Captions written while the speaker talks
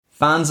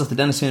Fans of the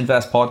Dentist Who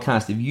Invest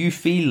podcast, if you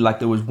feel like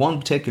there was one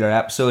particular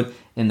episode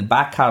in the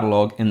back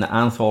catalogue in the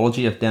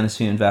anthology of Dentist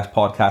Who Invest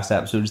podcast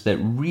episodes that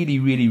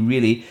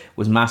really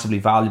was massively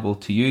valuable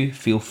to you,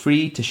 feel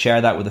free to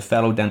share that with a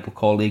fellow dental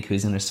colleague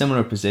who's in a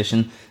similar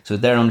position so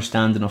their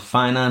understanding of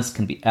finance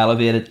can be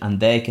elevated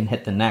and they can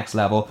hit the next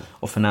level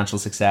of financial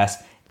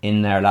success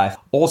in their life.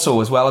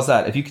 Also, as well as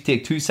that, if you could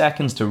take 2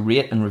 seconds to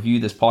rate and review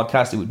this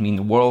podcast, it would mean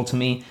the world to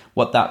me.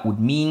 What that would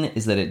mean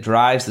is that it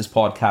drives this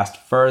podcast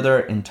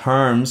further in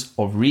terms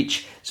of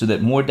reach so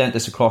that more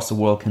dentists across the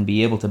world can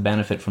be able to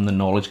benefit from the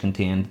knowledge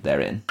contained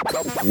therein.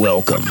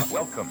 Welcome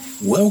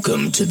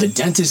to the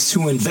Dentists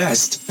Who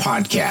Invest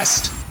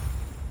podcast.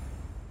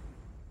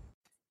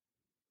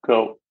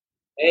 Cool.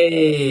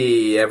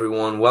 Hey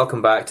everyone,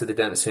 welcome back to the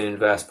Dentists Who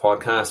Invest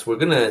podcast. We're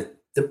going to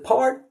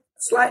depart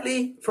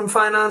slightly from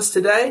finance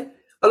today,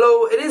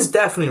 although it is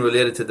definitely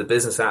related to the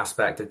business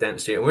aspect of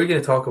dentistry. And we're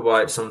going to talk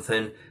about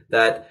something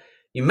that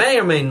you may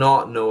or may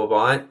not know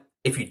about.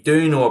 If you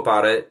do know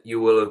about it, you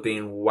will have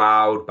been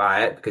wowed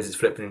by it because it's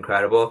flipping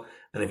incredible.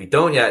 And if you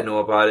don't yet know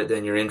about it,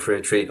 then you're in for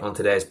a treat on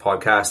today's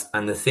podcast.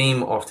 And the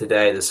theme of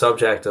today, the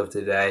subject of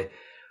today,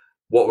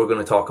 what we're going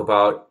to talk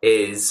about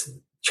is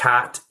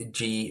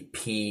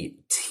ChatGPT.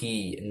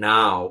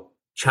 Now,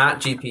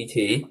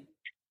 ChatGPT,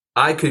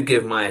 I could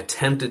give my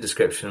attempted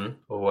description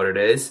of what it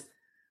is,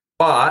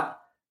 but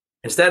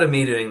instead of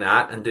me doing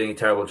that and doing a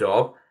terrible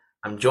job,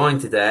 I'm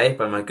joined today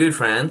by my good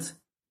friend,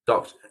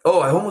 I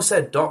almost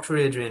said Dr.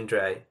 Adrian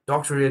Dre.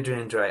 Dr.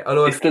 Adrian Dre.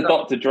 Although it's the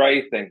Dr.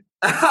 Dre thing.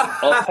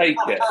 I'll take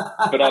it,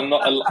 but I'm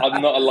not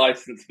a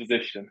licensed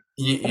physician.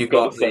 You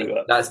got me.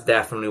 That. That's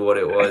definitely what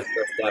it was.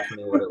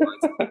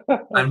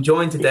 I'm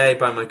joined today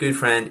by my good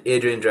friend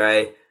Adrian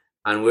Dre,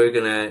 and we're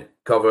gonna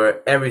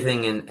cover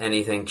everything and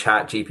anything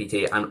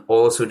ChatGPT and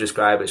also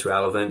describe its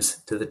relevance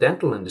to the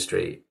dental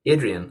industry.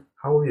 Adrian,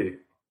 how are you?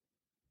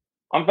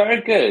 I'm very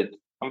good.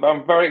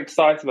 I'm very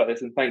excited about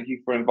this, and thank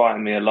you for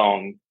inviting me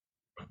along.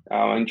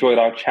 I enjoyed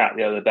our chat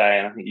the other day,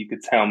 and I think you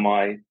could tell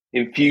my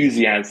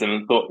enthusiasm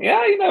and thought,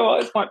 yeah, you know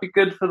what, this might be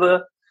good for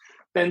the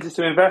Dentists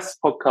Who Invest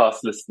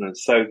podcast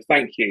listeners. So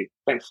thank you.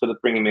 Thanks for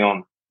bringing me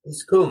on.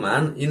 It's cool,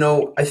 man. You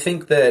know, I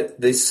think that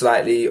this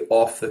slightly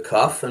off the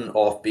cuff and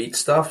offbeat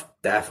stuff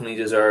definitely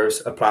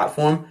deserves a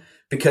platform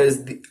because,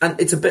 and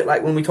it's a bit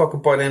like when we talk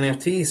about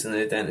NFTs in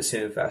the Dentists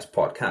Who Invest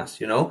podcast,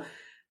 you know,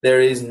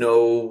 there is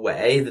no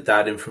way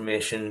that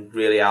information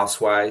really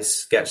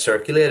elsewise gets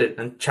circulated.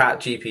 And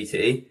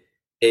ChatGPT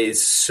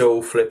is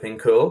so flipping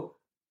cool.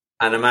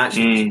 And I'm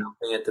actually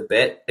jumping at the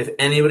bit. If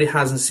anybody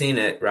hasn't seen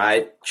it,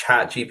 right,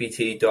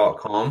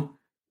 chatgpt.com,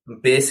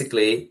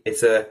 basically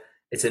it's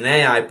an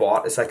AI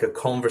bot. It's like a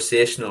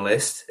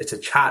conversationalist. It's a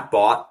chat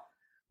bot,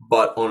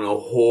 but on a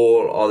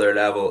whole other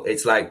level.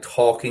 It's like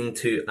talking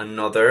to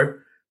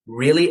another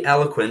really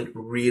eloquent,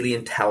 really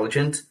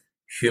intelligent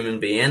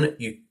human being.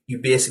 You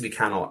basically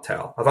cannot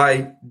tell. Have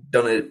I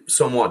done a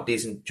somewhat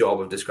decent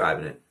job of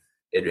describing it,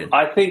 Adrian?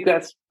 I think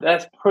that's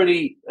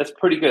pretty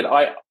good.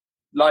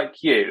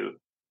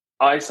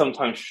 I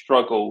sometimes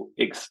struggle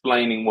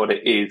explaining what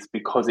it is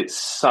because it's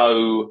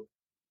so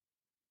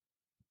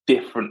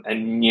different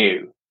and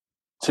new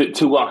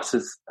to us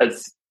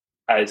as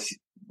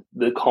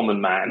the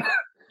common man.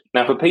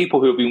 Now, for people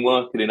who have been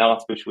working in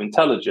artificial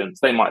intelligence,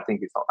 they might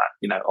think it's not that,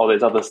 you know,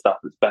 there's other stuff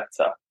that's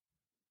better.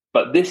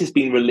 But this has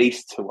been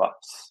released to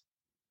us.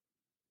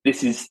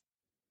 This is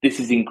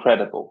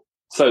incredible.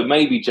 So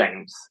maybe,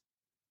 James,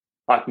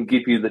 I can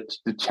give you the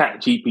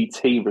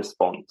ChatGPT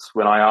response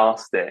when I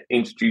asked it,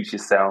 introduce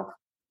yourself,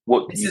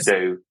 what do you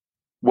do,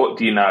 what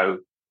do you know,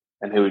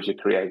 and who is your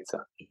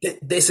creator?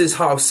 This is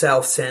how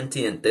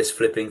self-sentient this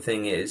flipping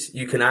thing is.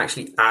 You can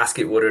actually ask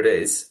it what it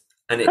is,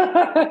 and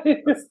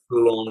it's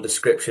full-on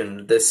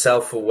description. The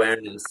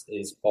self-awareness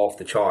is off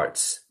the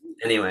charts.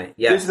 Anyway,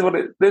 yeah. This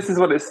is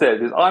what it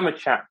says. I'm a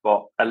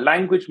chatbot, a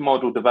language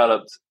model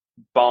developed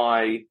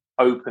by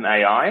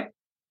OpenAI.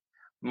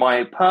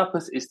 My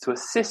purpose is to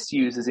assist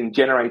users in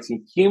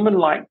generating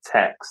human-like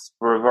text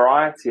for a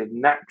variety of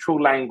natural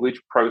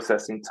language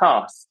processing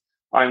tasks.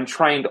 I'm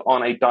trained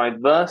on a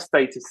diverse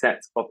data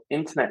set of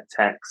internet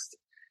text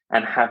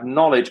and have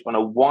knowledge on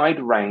a wide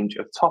range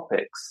of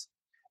topics.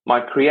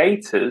 My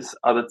creators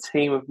are the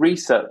team of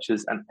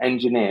researchers and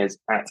engineers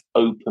at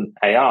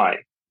OpenAI.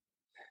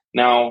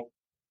 Now,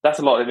 that's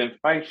a lot of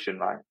information,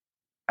 right?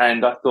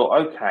 And I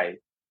thought, okay,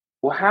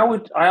 well,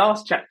 I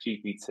asked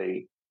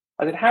ChatGPT,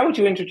 I said, how would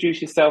you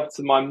introduce yourself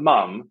to my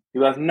mum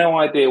who has no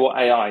idea what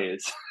AI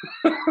is?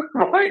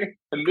 Right?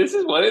 And this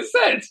is what it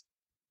said.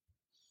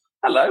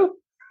 Hello,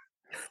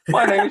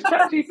 my name is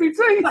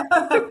ChatGPT.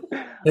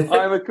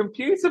 I'm a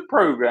computer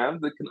program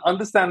that can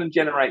understand and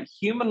generate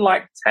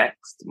human-like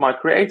text. My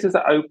creators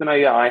at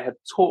OpenAI have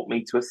taught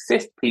me to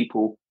assist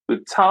people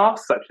with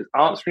tasks such as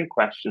answering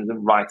questions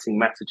and writing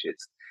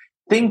messages.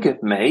 Think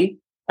of me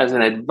as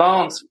an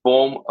advanced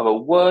form of a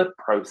word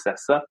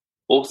processor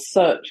or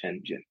search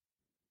engine.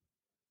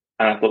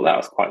 And I thought that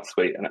was quite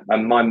sweet, and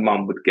my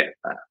mum would get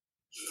that.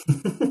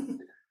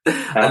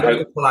 And I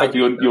hope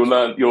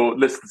your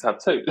listeners have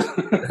too.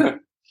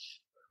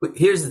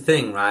 Here's the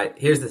thing,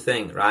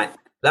 right?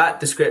 That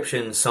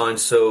description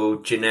sounds so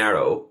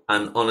genero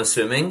and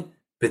unassuming,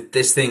 but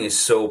this thing is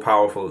so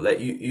powerful that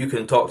you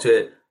can talk to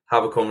it,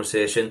 have a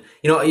conversation.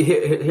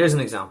 Here's an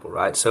example,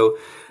 right? So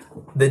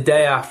the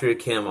day after it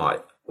came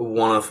out,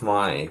 one of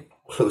my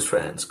close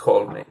friends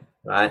called me,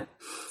 right?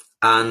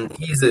 And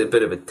he's a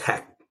bit of a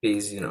tech.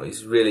 He's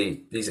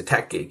a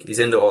tech geek. He's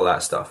into all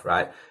that stuff,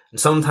 right? And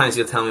sometimes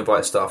he'll tell me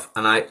about stuff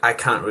and I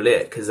can't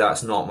relate because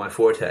that's not my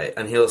forte.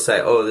 And he'll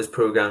say, oh, this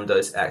program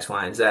does X,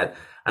 Y, and Z.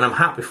 And I'm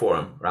happy for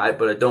him, right?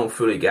 But I don't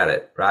fully get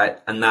it, right?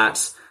 And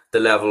that's the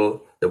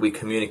level that we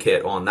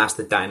communicate on. That's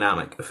the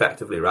dynamic,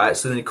 effectively, right?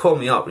 So then he called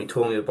me up and he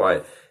told me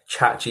about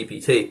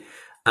ChatGPT.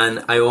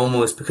 And I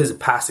almost, because of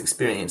past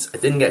experience, I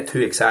didn't get too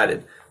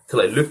excited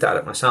till I looked at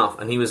it myself.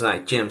 And he was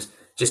like, James,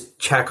 just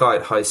check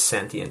out how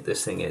sentient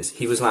this thing is.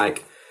 He was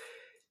like,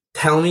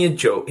 tell me a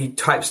joke. He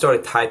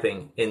started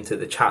typing into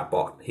the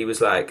chatbot. He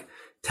was like,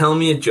 tell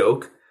me a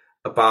joke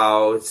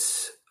about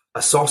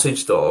a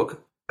sausage dog,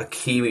 a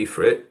kiwi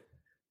fruit,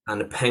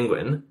 and a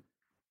penguin,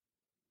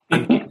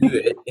 and do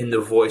it in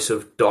the voice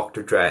of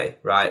Dr. Dre,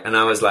 right? And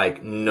I was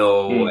like,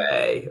 no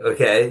way,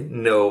 okay?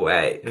 No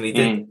way. And he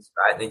did this,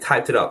 right? And he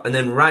typed it up. And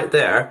then right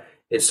there,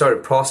 it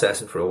started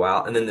processing for a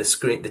while. And then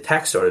the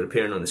text started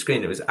appearing on the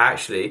screen. It was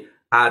actually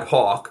ad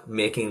hoc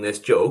making this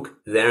joke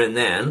there and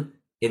then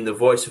in the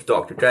voice of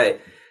Dr. Dre.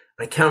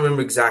 I can't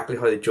remember exactly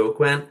how the joke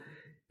went.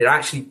 It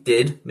actually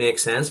did make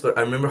sense, but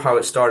I remember how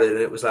it started,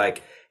 and it was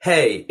like,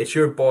 hey, it's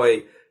your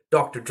boy,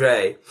 Dr.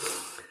 Dre.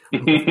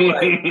 Before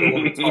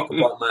I talk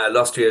about my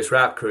illustrious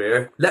rap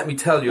career, let me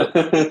tell you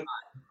that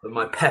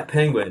my pet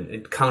penguin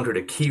encountered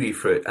a kiwi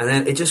fruit. And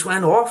then it just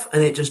went off,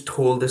 and it just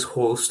told this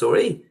whole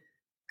story.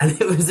 And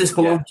it was this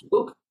whole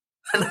joke.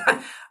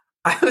 And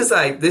I was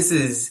like,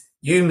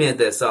 you made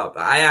this up.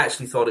 I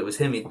actually thought it was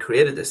him. He'd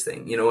created this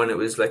thing, and it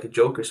was like a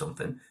joke or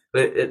something.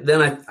 But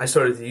then I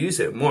started to use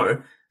it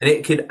more, and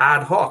it could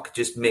ad hoc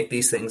just make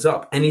these things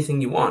up.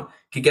 Anything you want.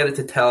 You could get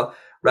it to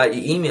write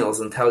you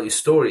emails and tell you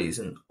stories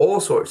and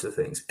all sorts of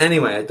things.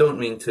 Anyway, I don't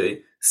mean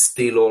to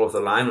steal all of the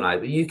limelight,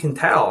 but you can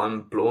tell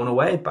I'm blown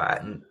away by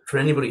it. And for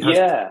anybody who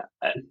has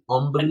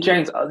unbelievable. And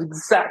James,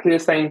 exactly the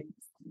same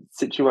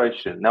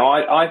situation. Now,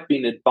 I've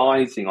been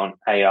advising on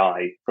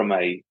AI from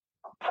a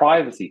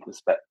privacy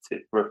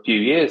perspective for a few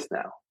years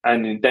now,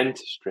 and in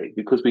dentistry,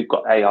 because we've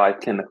got AI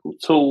clinical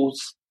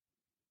tools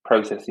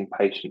processing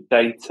patient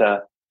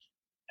data,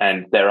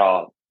 and there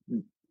are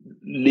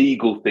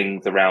legal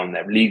things around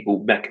there,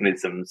 legal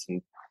mechanisms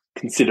and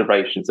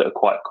considerations that are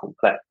quite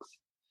complex.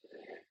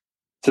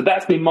 So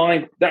that's been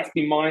my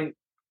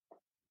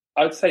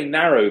I'd say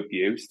narrow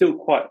view, still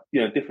quite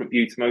different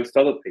view to most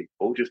other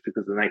people, just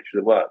because of the nature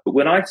of the work. But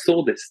when I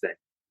saw this thing,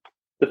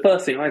 the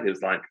first thing I did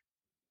was like,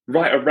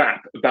 write a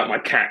rap about my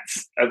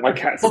cats, and my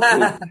cats are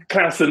called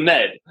Klaus and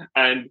Ned,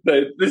 and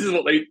this is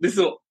what they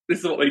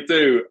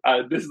do,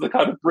 and this is the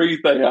kind of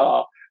breed they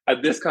are,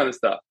 and this kind of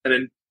stuff. And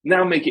then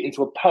now make it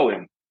into a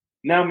poem.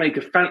 Now make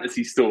a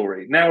fantasy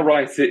story. Now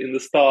write it in the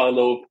style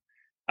of,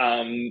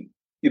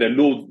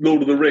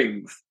 Lord of the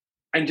Rings,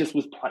 and just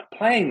was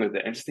playing with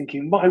it and just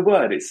thinking, my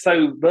word, it's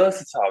so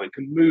versatile. It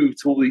can move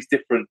to all these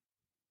different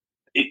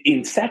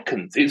in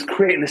seconds. It was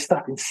creating this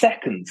stuff in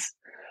seconds.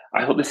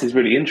 I thought this is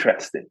really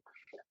interesting.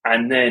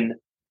 And then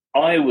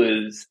I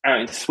was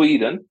out in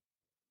Sweden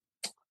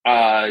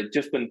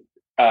just when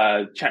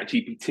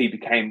ChatGPT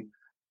became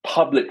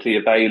publicly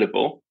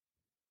available.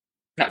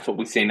 That's what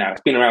we see now.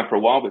 It's been around for a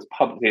while, but it's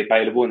publicly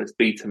available in its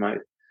beta mode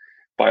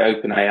by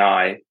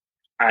OpenAI.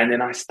 And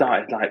then I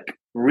started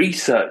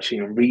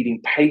researching and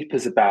reading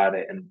papers about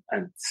it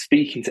and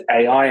speaking to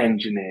AI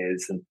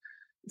engineers and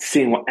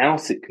seeing what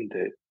else it can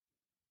do.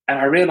 And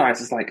I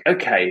realized it's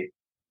okay,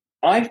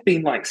 I've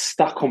been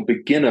stuck on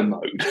beginner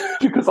mode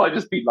because I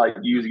just been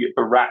using it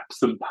for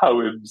raps and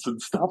poems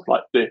and stuff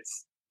like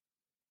this.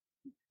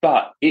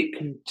 But it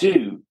can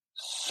do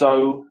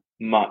so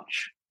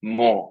much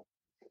more.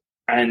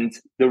 And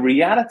the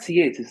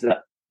reality is that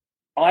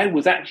I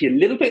was actually a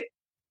little bit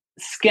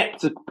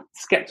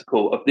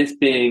skeptical of this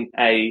being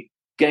a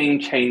game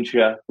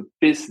changer for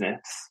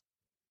business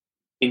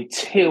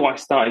until I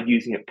started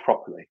using it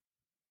properly.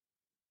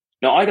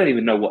 Now, I don't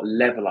even know what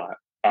level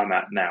I'm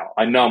at now.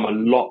 I know I'm a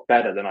lot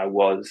better than I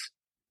was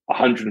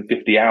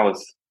 150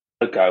 hours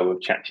ago of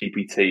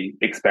ChatGPT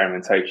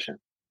experimentation.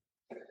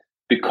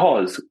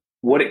 Because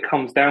what it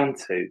comes down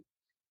to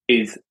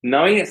is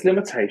knowing its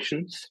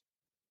limitations,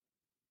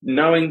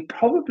 knowing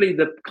probably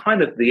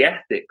the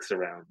ethics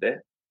around it,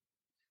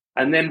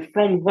 and then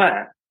from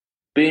that,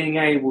 being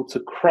able to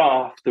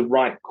craft the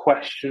right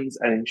questions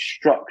and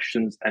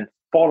instructions and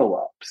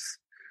follow-ups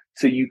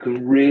so you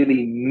can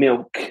really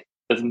milk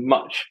as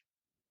much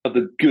of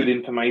the good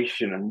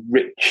information and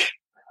rich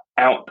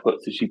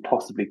outputs as you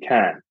possibly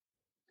can.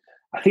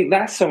 I think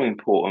that's so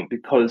important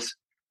because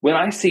when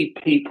I see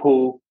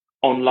people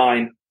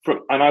online,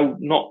 and I'm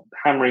not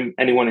hammering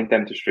anyone in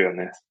dentistry on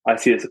this, I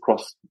see this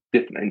across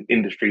different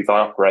industries I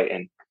operate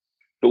in,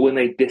 but when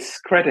they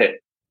discredit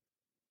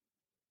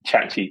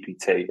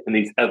ChatGPT and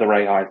these other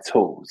AI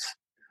tools,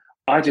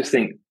 I just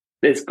think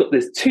there's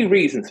two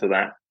reasons for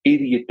that.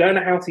 Either you don't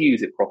know how to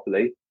use it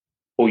properly,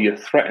 or you're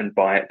threatened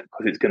by it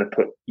because it's going to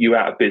put you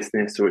out of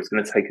business, or it's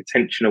going to take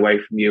attention away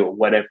from you, or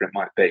whatever it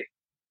might be.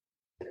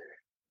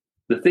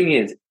 The thing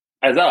is,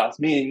 as us,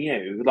 me and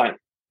you, like,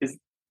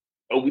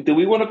 do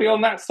we want to be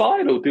on that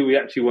side, or do we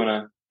actually want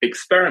to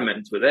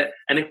experiment with it?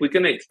 And if we're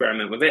going to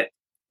experiment with it,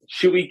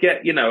 should we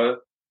get,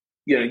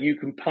 you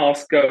can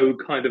pass go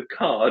kind of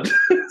card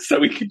so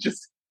we can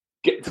just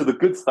get to the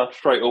good stuff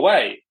straight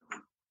away?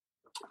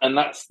 And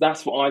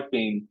that's what I've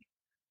been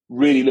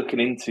really looking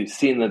into,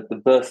 seeing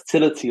the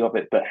versatility of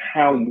it, but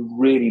how you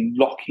really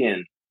lock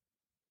in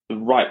the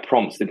right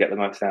prompts to get the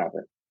most out of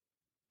it.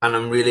 And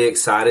I'm really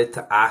excited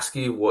to ask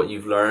you what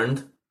you've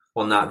learned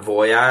on that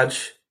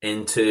voyage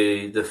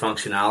into the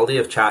functionality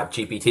of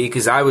ChatGPT,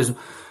 because I was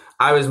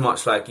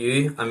much like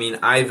you. I mean,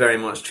 I very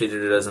much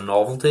treated it as a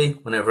novelty.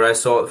 Whenever I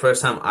saw it the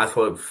first time, I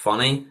thought it was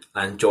funny.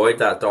 I enjoyed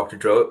that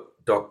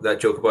that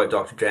joke about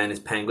Dr. Dre and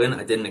his penguin.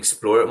 I didn't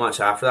explore it much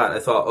after that. I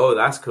thought, oh,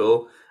 that's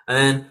cool. And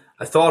then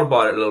I thought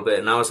about it a little bit,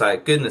 and I was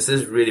like, goodness,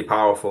 this is really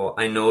powerful.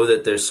 I know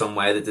that there's some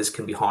way that this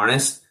can be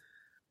harnessed.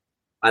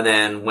 And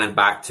then went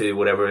back to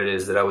whatever it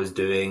is that I was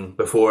doing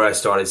before I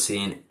started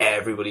seeing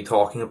everybody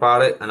talking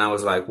about it. And I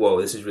was like,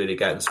 whoa, this is really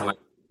getting somewhere.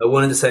 I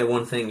wanted to say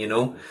one thing,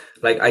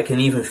 like I can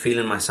even feel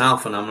in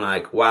myself, and I'm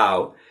like,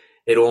 wow,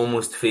 it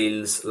almost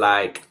feels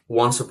like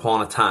once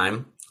upon a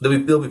time,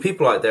 there'll be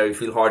people out there who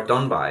feel hard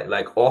done by,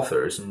 like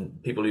authors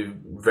and people who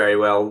very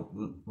well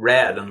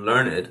read and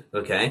learned,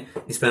 okay?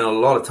 They spend a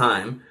lot of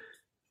time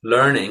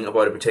learning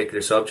about a particular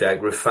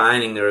subject,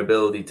 refining their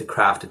ability to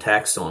craft a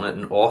text on it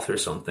and author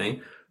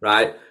something,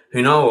 right?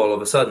 Who know all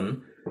of a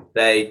sudden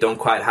they don't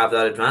quite have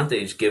that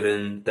advantage,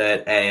 given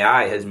that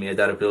AI has made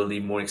that ability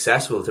more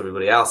accessible to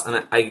everybody else.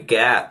 And I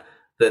get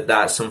that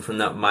that's something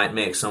that might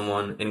make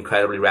someone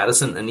incredibly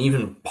reticent. And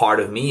even part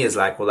of me is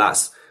like, well,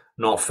 that's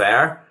not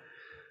fair.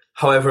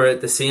 However,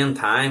 at the same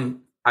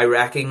time, I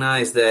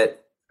recognize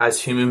that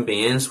as human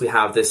beings, we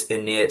have this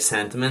innate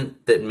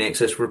sentiment that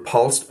makes us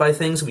repulsed by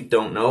things we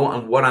don't know.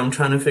 And what I'm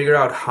trying to figure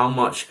out, how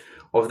much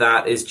of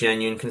that is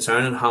genuine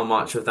concern and how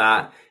much of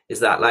that is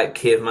that like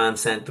caveman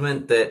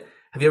sentiment that,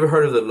 have you ever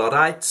heard of the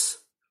Luddites?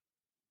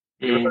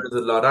 You ever heard of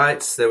the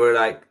Luddites? They were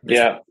like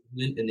in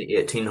the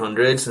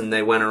 1800s, and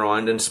they went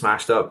around and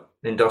smashed up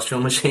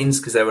industrial machines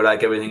because they were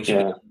like, everything should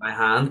be done by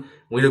hand.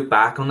 We look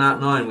back on that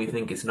now and we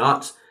think it's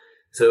nuts.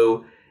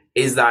 So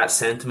is that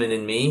sentiment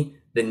in me,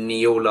 the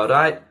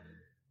neo-Luddite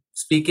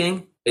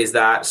speaking? Is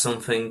that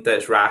something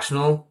that's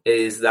rational?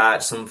 Is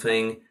that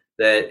something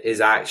that is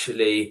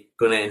actually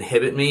going to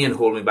inhibit me and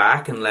hold me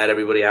back and let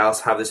everybody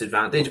else have this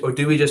advantage? Or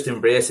do we just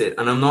embrace it?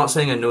 And I'm not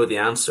saying I know the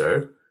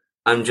answer.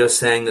 I'm just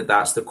saying that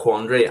that's the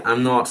quandary.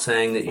 I'm not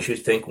saying that you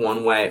should think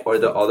one way or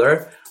the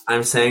other.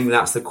 I'm saying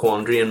that's the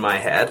quandary in my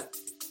head.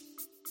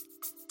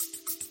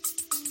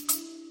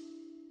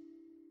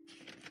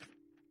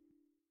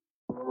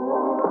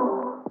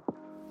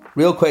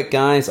 Real quick,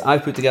 guys,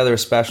 I've put together a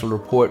special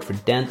report for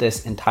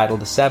dentists entitled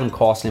The 7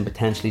 Costly and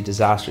Potentially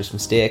Disastrous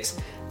Mistakes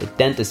that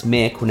dentists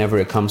make whenever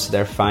it comes to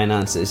their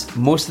finances.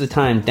 Most of the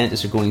time,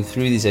 dentists are going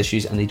through these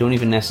issues and they don't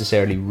even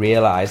necessarily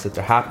realize that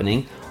they're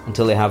happening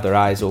until they have their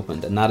eyes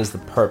opened, and that is the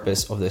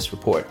purpose of this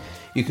report.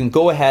 You can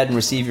go ahead and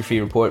receive your free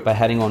report by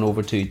heading on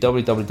over to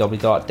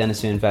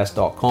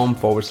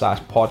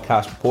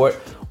www.dentistwhoinvest.com/podcast report,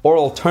 or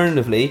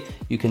alternatively,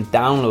 you can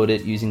download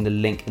it using the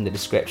link in the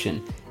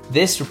description.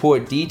 This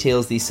report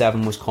details these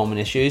 7 most common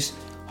issues.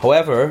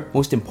 However,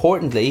 most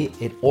importantly,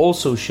 it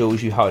also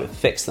shows you how to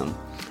fix them.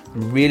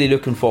 I'm really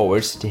looking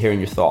forward to hearing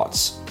your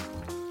thoughts.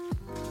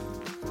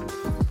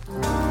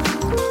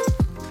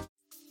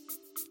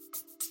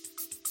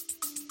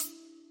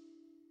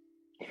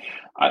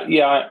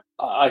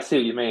 I see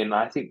what you mean.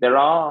 I think there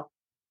are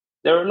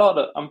a lot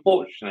of,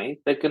 unfortunately,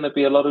 there's going to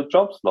be a lot of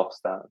jobs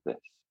lost out of this.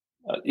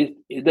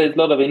 There's a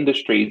lot of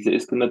industries that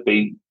it's going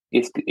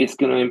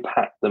to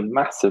impact them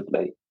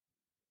massively.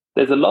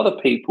 There's a lot of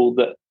people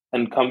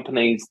and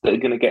companies that are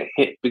going to get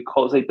hit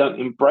because they don't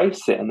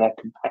embrace it and their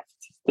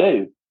competitors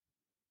do.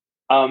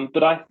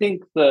 But I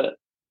think that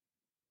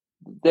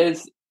there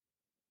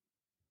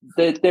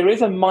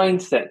is a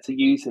mindset to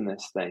using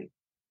this thing.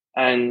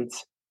 And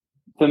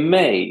for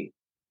me,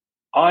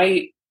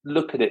 I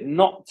look at it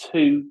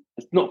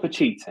it's not for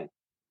cheating.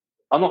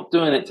 I'm not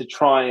doing it to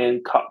try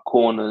and cut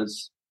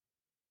corners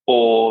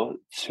or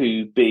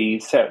to be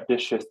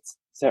surreptitious.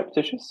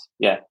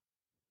 Yeah.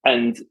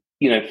 And,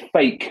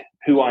 fake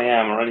who I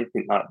am or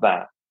anything like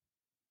that.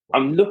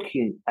 I'm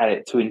looking at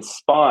it to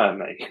inspire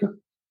me,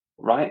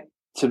 right?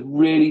 To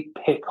really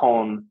pick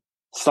on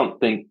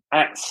something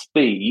at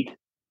speed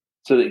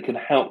so that it can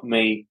help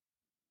me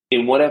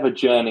in whatever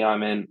journey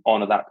I'm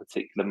on at that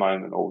particular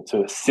moment, or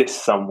to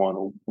assist someone,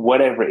 or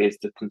whatever it is,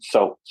 to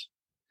consult.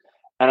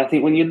 And I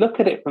think when you look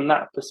at it from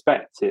that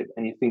perspective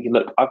and you're thinking,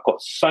 look, I've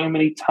got so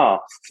many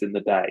tasks in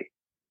the day.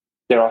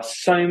 There are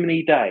so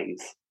many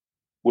days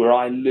where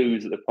I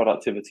lose at the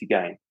productivity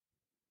game.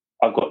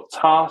 I've got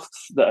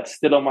tasks that are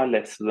still on my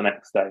list for the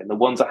next day, and the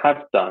ones I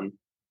have done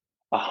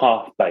are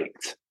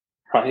half-baked,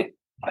 right?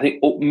 I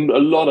think a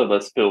lot of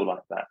us feel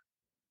like that.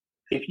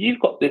 If you've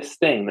got this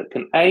thing that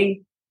can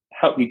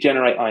help you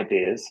generate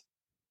ideas,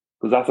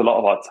 because that's a lot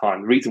of our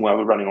time. The reason why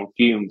we're running on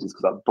fumes is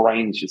because our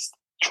brain's just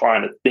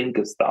trying to think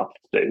of stuff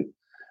to do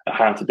and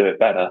how to do it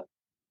better.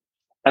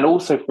 And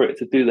also for it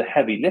to do the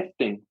heavy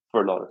lifting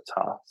for a lot of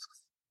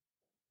tasks,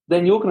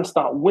 then you're going to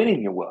start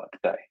winning your work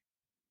day.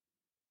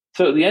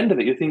 So at the end of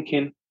it, you're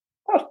thinking,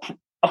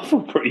 I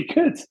feel pretty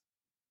good.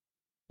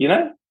 You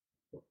know?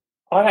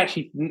 I'm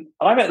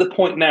at the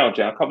point now,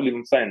 Jan, I can't believe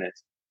I'm saying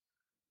this,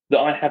 that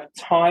I have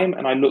time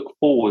and I look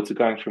forward to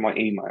going through my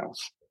emails.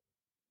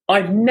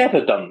 I've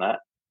never done that.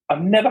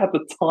 I've never had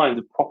the time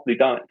to properly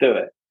do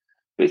it.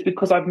 But it's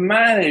because I've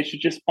managed to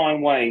just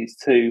find ways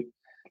to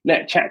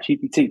let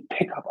ChatGPT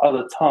pick up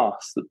other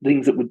tasks,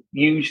 things that would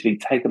usually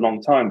take a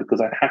long time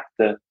because I'd have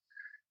to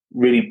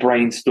really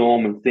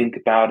brainstorm and think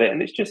about it.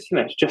 And it's just,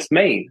 it's just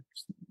me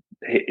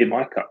in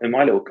my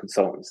little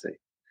consultancy.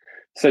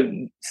 So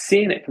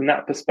seeing it from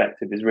that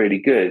perspective is really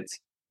good.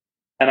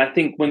 And I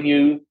think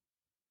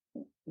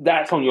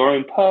that's on your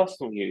own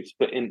personal use,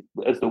 but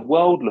as the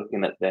world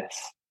looking at this,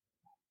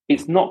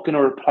 it's not going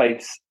to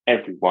replace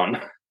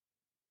everyone.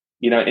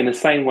 In the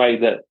same way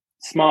that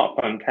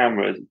smartphone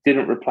cameras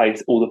didn't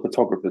replace all the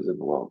photographers in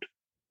the world.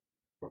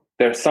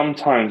 There are some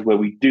times where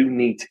we do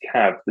need to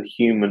have the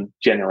human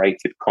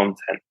generated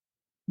content,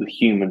 the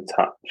human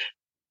touch.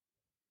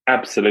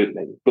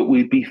 Absolutely. But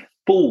we'd be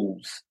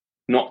fools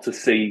not to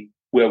see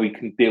where we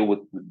can deal with,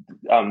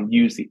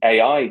 use the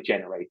AI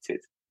generated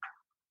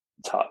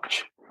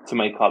touch to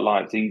make our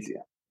lives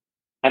easier.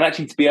 And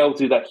actually to be able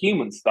to do that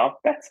human stuff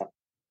better.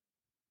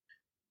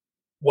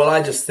 Well,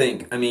 I just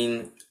think,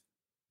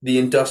 the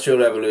Industrial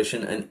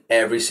Revolution and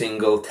every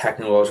single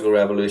technological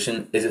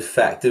revolution is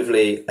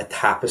effectively a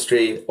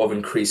tapestry of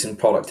increasing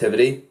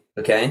productivity,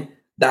 okay?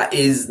 That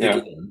is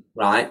the game,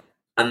 right?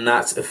 And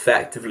that's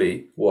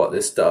effectively what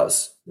this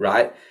does,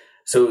 right?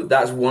 So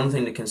that's one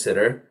thing to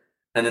consider.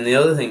 And then the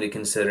other thing to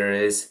consider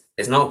is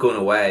it's not going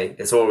away.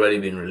 It's already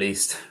been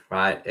released,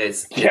 right?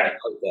 It's out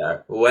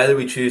there. Whether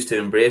we choose to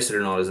embrace it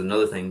or not is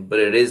another thing, but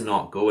it is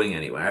not going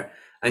anywhere.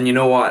 And you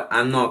know what?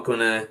 I'm not going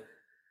to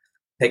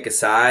pick a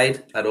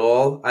side at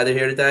all either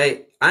here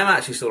today. I'm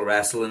actually still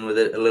wrestling with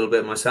it a little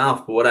bit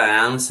myself, but what I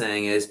am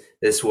saying is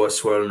this is what's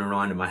swirling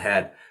around in my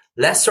head.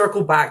 Let's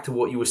circle back to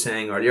what you were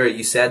saying earlier.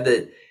 You said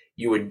that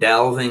you were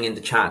delving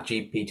into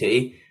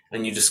ChatGPT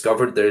and you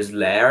discovered there's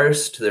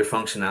layers to their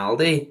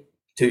functionality,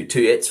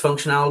 to its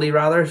functionality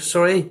rather,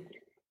 sorry.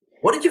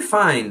 What did you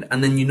find?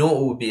 And then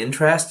what would be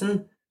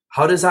interesting?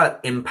 How does that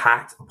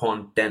impact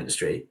upon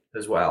dentistry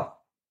as well?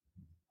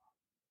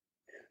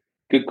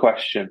 Good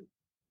question.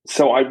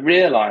 So I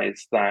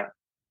realized that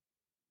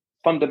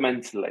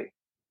fundamentally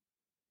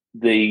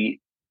the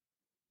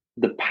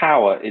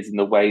power is in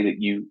the way that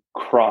you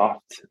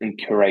craft and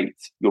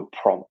curate your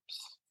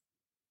prompts.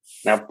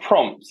 Now,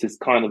 prompts is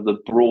kind of the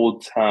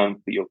broad term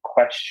for your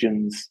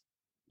questions,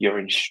 your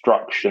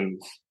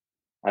instructions,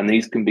 and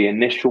these can be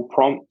initial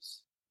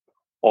prompts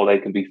or they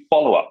can be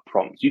follow-up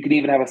prompts. You can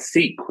even have a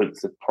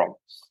sequence of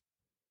prompts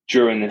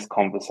during this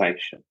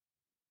conversation.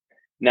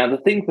 Now, the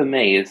thing for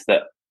me is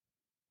that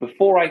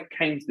before I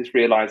came to this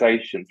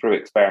realization through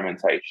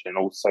experimentation,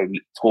 also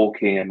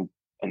talking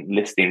and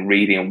listening,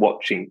 reading and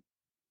watching,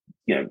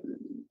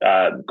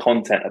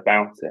 content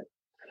about it,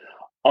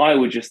 I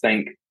would just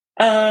think,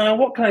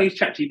 what can I use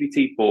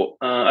ChatGPT for?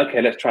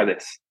 Okay, let's try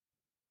this.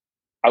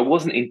 I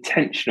wasn't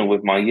intentional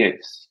with my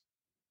use.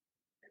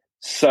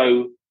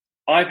 So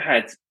I've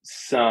had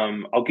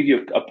I'll give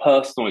you a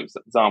personal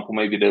example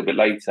maybe a little bit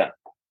later,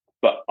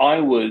 but I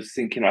was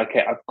thinking,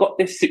 okay, I've got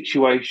this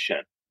situation.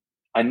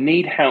 I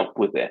need help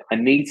with it. I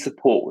need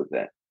support with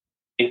it.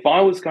 If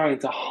I was going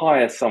to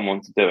hire someone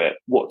to do it,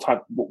 what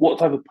type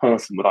of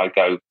person would I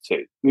go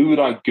to? Who would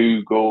I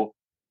Google?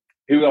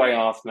 Who would I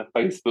ask in a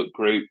Facebook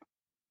group?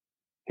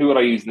 Who would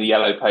I use in the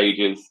Yellow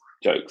Pages?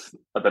 Jokes.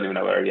 I don't even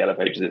know where a Yellow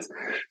Pages is.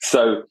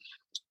 So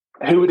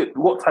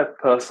what type of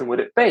person would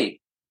it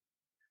be?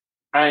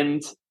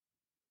 And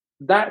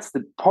that's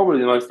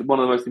probably one of the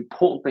most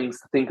important things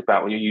to think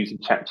about when you're using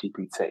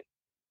ChatGPT.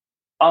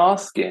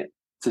 Ask it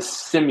to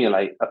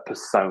simulate a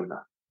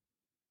persona.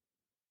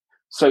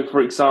 So,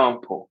 for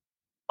example,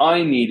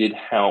 I needed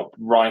help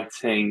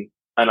writing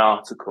an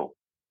article.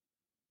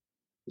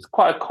 It's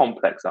quite a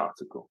complex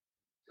article.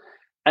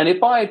 And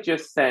if I had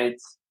just said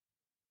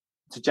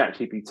to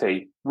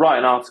ChatGPT, write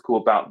an article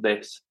about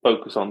this,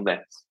 focus on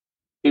this,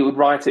 it would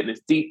write it in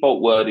its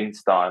default wording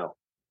style.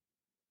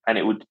 And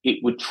it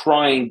would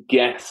try and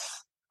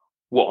guess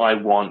what I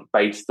want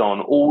based on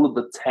all of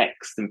the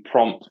text and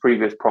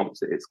previous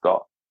prompts that it's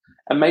got.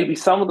 And maybe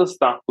some of the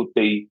stuff would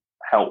be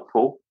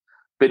helpful,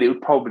 but it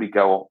would probably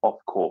go off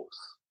course.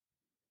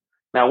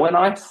 Now, when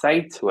I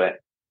say to it,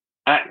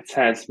 act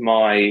as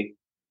my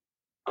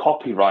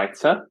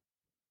copywriter,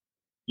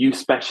 you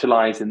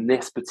specialize in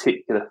this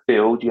particular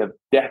field, you have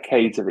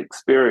decades of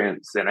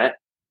experience in it,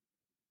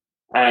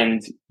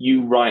 and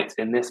you write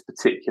in this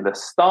particular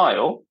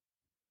style,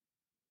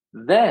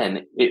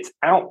 then its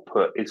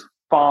output is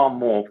far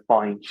more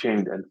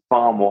fine-tuned and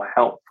far more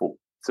helpful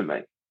to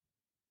me.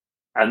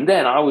 And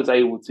then I was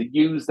able to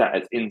use that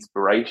as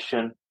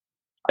inspiration.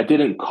 I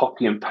didn't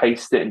copy and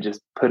paste it and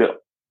just put it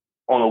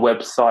on a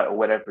website or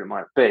whatever it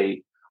might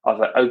be. I was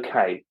like,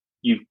 okay,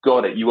 you've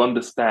got it. You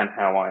understand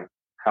how I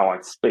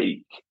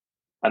speak,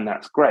 and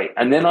that's great.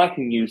 And then I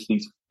can use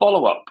these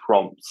follow-up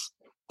prompts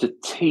to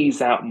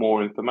tease out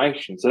more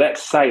information. So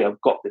let's say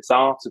I've got this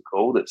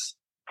article that's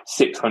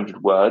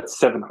 600 words,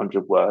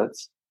 700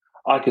 words.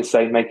 I could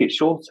say, make it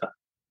shorter.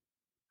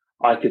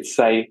 I could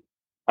say,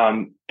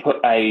 put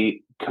a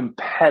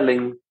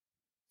compelling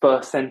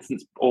first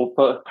sentence or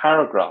first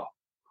paragraph,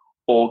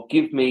 or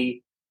give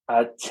me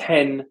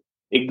 10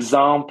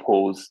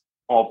 examples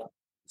of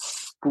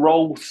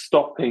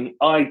scroll-stopping,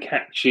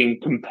 eye-catching,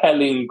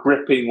 compelling,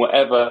 gripping,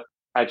 whatever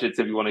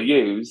adjective you want to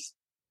use,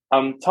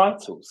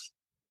 titles.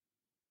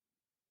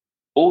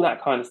 All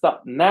that kind of stuff.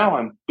 Now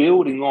I'm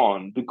building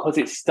on, because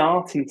it's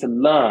starting to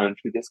learn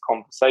through this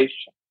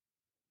conversation.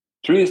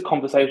 Through this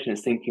conversation,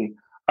 it's thinking,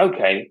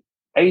 okay,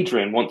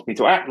 Adrian wants me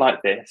to act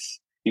like this.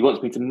 He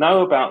wants me to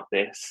know about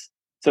this.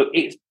 So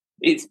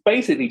it's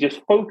basically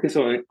just focus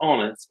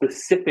on a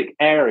specific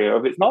area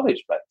of its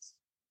knowledge base.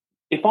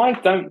 If I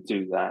don't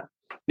do that,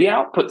 the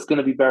output's going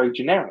to be very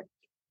generic.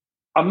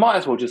 I might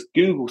as well just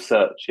Google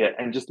search it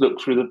and just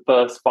look through the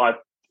first five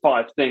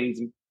things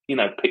and,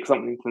 pick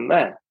something from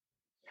there.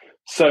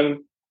 So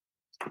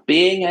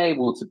being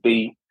able to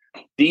be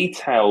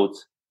detailed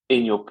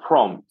in your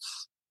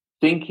prompts,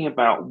 thinking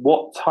about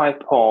what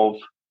type of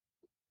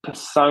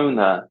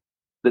persona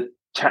the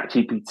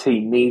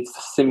ChatGPT needs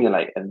to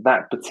simulate in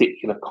that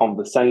particular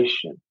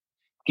conversation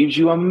gives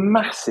you a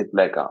massive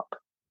leg up.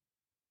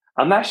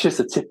 And that's just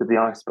the tip of the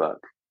iceberg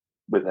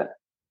with it.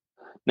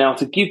 Now,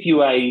 to give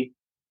you if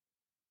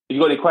you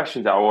got any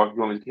questions, or if you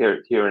want me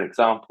to hear an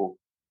example.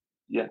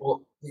 Yeah.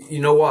 Well,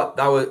 you know what?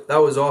 That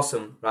was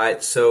awesome,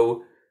 right?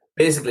 So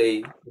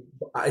basically,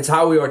 it's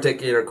how we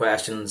articulate our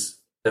questions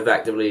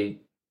effectively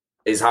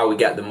is how we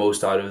get the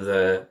most out of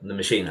the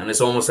machine, and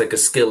it's almost like a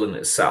skill in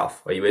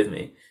itself. Are you with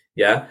me?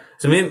 Yeah.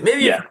 So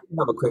maybe yeah. you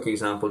have a quick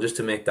example just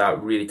to make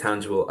that really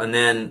tangible, and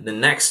then the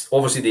next,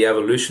 obviously, the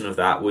evolution of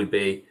that would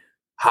be,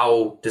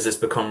 how does this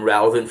become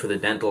relevant for the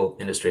dental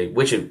industry?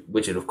 Which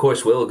it of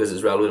course will, because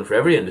it's relevant for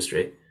every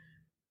industry.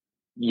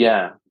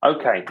 Yeah.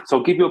 Okay. So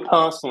I'll give you a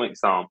personal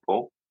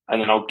example,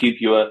 and then I'll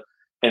give you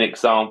an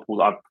example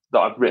that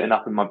I've written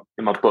up in my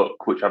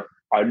book, which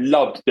I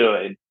loved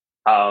doing.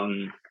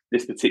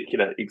 This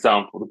particular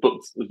example, the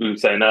books, as we were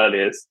saying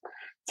earlier, is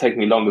taking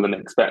me longer than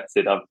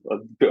expected. I've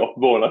bit off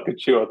more like a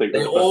chew. I think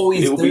they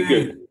always do. Be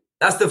good.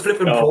 That's the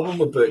flipping problem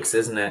with books,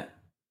 isn't it?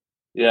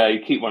 Yeah,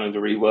 you keep wanting to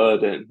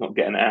reword it, not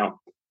getting it out.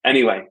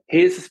 Anyway,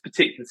 here's this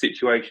particular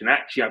situation.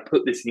 Actually, I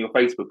put this in your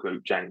Facebook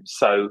group, James.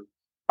 So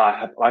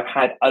I've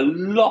had a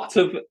lot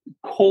of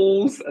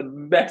calls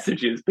and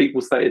messages.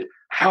 People saying,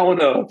 "How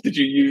on earth did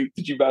you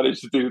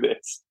manage to do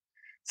this?"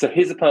 So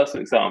here's a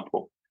personal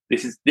example.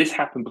 This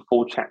happened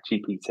before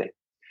ChatGPT.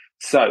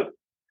 So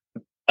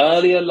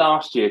earlier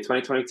last year,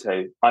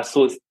 2022, I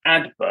saw this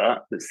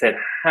advert that said,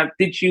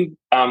 "Did you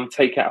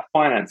take out a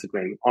finance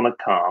agreement on a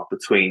car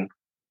between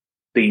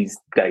these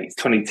dates,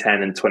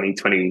 2010 and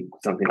 2020,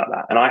 something like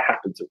that?" And I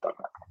happened to have done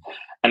that.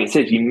 And it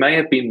says, "You may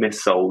have been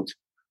missold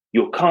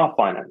your car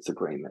finance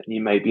agreement, and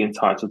you may be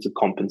entitled to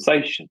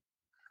compensation."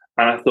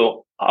 And I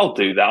thought, I'll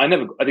do that. I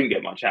didn't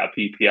get much out of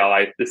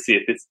PPI to see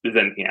if there's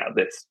anything out of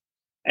this.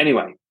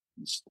 Anyway,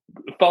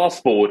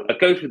 fast forward, I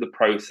go through the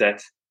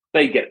process.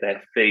 They get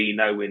their fee,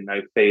 no win,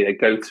 no fee. They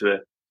go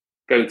to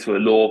a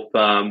law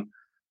firm.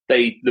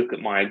 They look at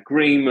my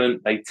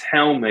agreement. They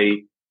tell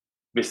me,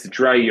 "Mr.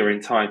 Dre, you're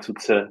entitled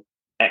to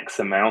X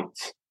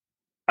amount.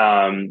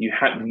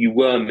 You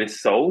were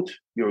missold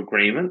your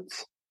agreement,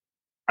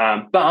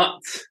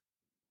 but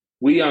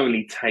we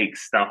only take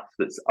stuff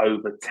that's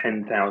over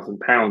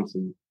 £10,000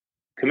 in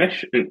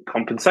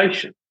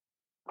compensation."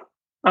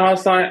 And I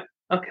was like,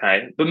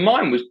 okay, but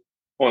mine was,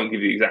 I won't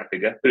give you the exact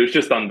figure, but it was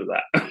just under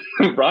that,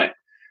 right?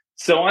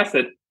 So I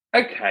said,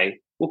 okay,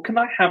 well, can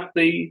I have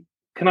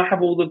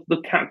all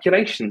the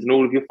calculations and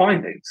all of your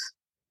findings?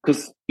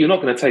 Because you're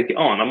not going to take it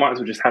on. I might as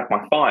well just have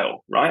my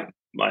file, right?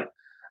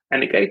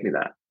 And it gave me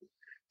that.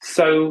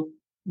 So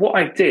what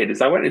I did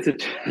is I went into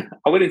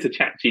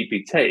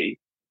ChatGPT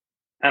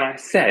and I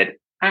said,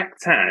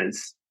 act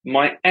as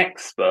my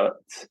expert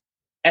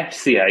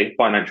FCA,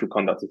 Financial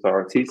Conduct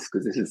Authorities,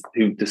 because this is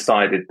who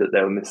decided that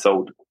there were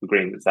missold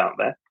agreements out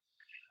there.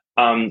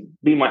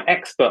 Be my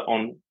expert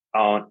on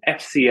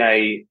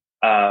FCA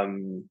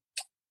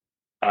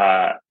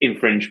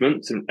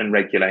infringements and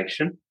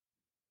regulation,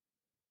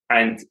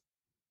 and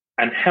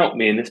help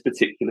me in this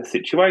particular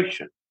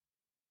situation.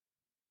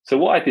 So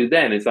what I do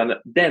then is I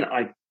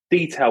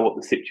detail what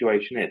the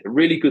situation is. A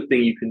really good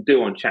thing you can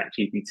do on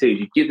ChatGPT is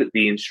you give it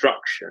the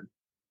instruction,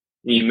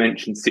 you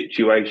mention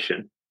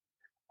situation,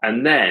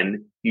 and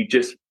then you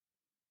just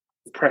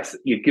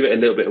you give it a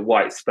little bit of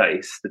white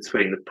space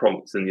between the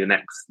prompts and your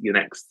next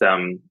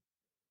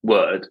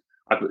word.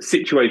 I put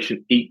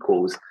situation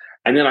equals,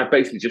 and then I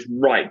basically just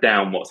write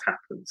down what's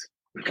happened.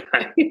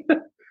 Okay,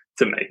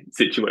 to me,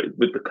 situated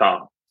with the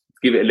car.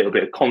 give it a little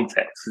bit of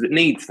context because it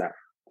needs that.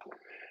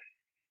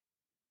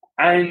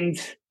 And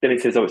then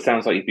it says, oh, it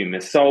sounds like you've been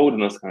missold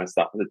and all this kind of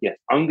stuff. I said, yes,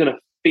 I'm going to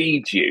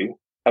feed you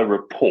a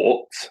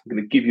report. I'm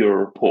going to give you a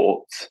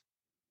report,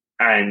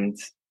 and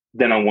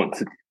then I want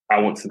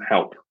some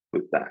help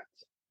with that.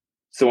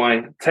 So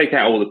I take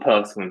out all the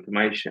personal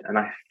information and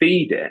I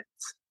feed it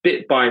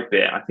bit by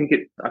bit. I think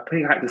I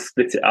had to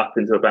split it up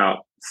into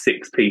about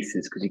 6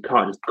 pieces because you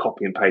can't just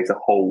copy and paste a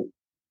whole,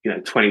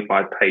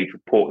 25-page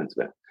report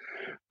into it.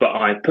 But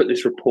I put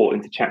this report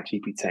into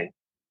ChatGPT.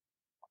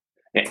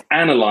 It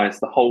analysed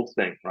the whole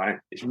thing, right?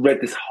 It's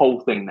read this whole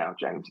thing now,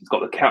 James. It's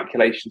got the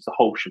calculations, the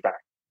whole shebang.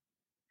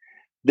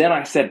 Then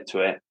I said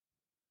to it,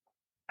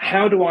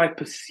 how do I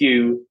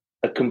pursue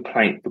a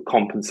complaint for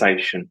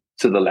compensation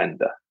to the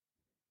lender,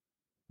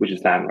 which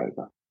is Land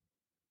Rover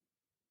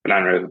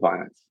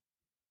Finance?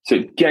 So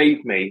it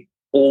gave me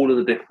all of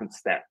the different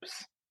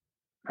steps,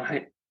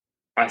 right?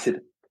 I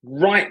said,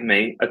 write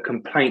me a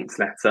complaints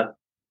letter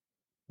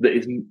that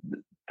is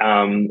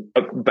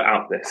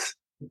about this.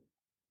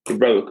 It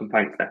wrote a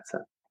complaints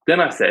letter. Then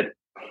I said,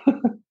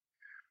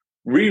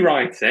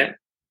 rewrite it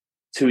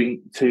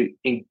to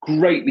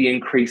greatly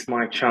increase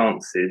my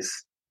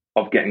chances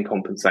of getting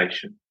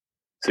compensation.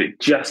 So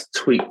it just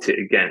tweaked it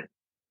again,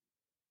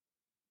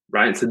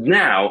 right? So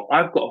now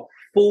I've got a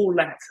full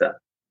letter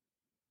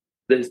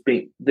that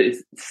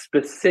is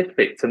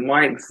specific to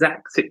my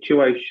exact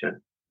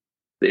situation,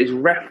 that is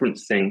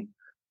referencing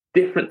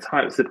different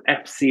types of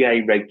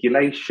FCA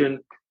regulation,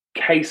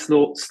 case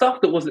law,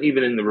 stuff that wasn't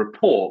even in the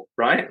report,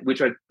 right?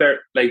 Which I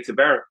later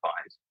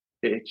verified.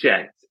 It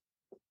checked.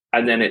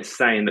 And then it's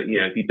saying that,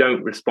 if you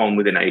don't respond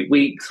within 8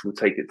 weeks, I'm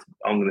going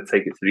to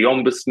take it to the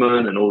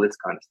ombudsman and all this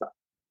kind of stuff.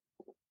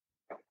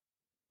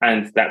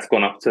 And that's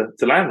gone up to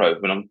Land Rover,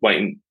 and I'm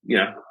waiting,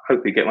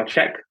 hopefully get my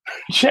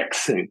check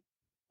soon.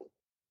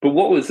 But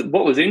what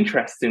was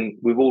interesting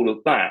with all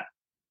of that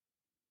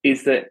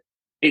is that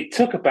it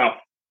took about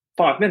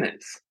 5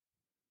 minutes.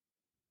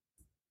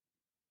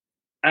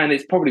 And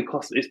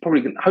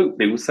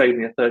hopefully will save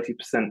me a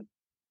 30%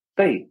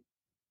 fee.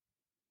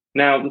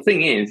 Now, the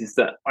thing is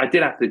that I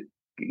did have to,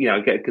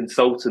 get a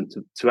consultant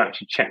to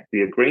actually check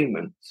the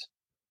agreement.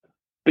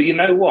 But you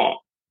know what?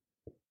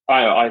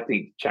 I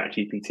think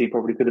ChatGPT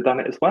probably could have done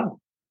it as well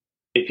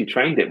if you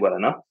trained it well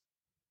enough,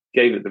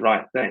 gave it the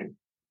right thing.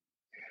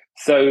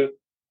 So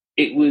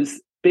it was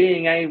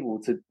being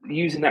able to,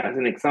 using that as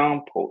an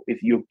example,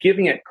 if you're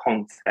giving it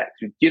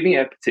context, you're giving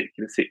it a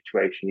particular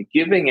situation, you're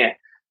giving it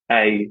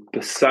a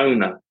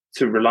persona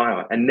to rely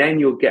on, and then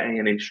you're getting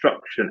an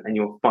instruction and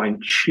you're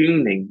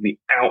fine-tuning the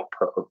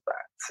output of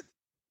that.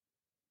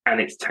 And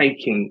it's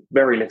taking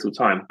very little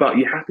time, but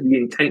you have to be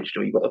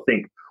intentional. You've got to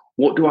think,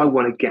 what do I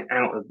want to get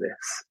out of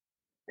this?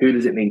 Who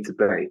does it need to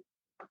be?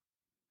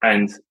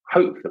 And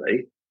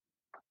hopefully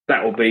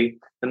that will be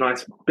a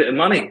nice bit of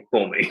money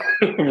for me,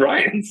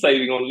 right? And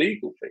saving on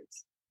legal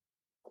fees.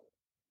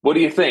 What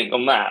do you think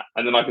on that?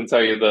 And then I can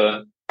tell you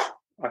the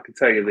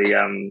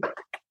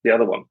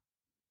other one.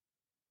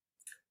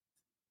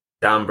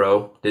 Damn,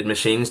 bro, did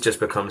machines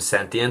just become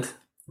sentient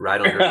right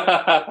under?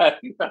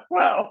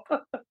 Well,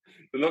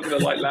 they're not going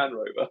to like Land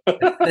Rover.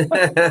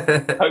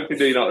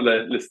 Hopefully you're not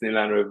listening to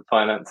Land Rover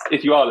Finance.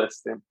 If you are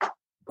listening,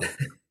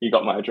 you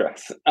got my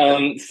address.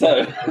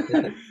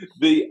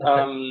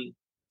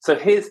 So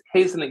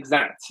here's an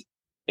exact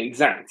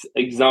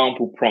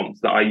example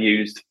prompt that I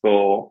used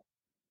for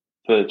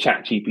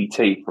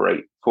ChatGPT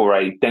for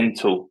a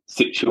dental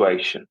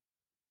situation,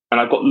 and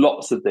I've got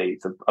lots of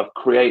these. I've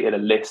created a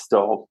list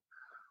of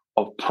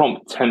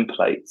prompt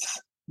templates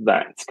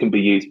that can be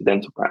used for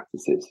dental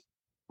practices,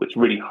 which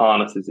really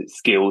harnesses its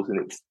skills and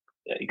it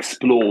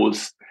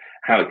explores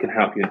how it can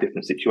help you in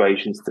different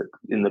situations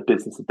in the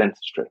business of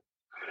dentistry.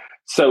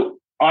 So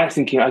I was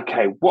thinking,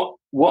 okay, what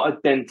are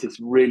dentists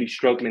really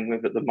struggling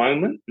with at the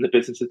moment in the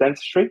business of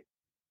dentistry?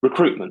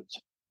 Recruitment,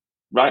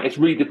 right? It's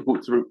really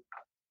difficult to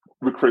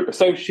recruit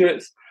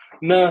associates,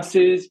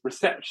 nurses,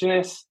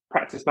 receptionists,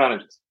 practice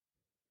managers.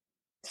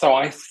 So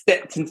I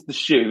stepped into the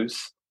shoes,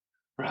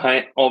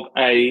 right, of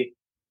a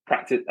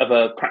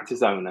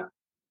practice owner.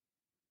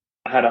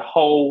 I had a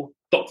whole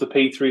Dr.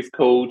 Peter, he's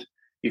called.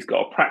 He's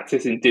got a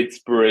practice in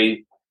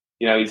Didsbury.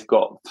 He's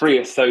got 3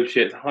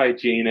 associates,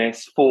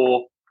 hygienists,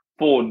 4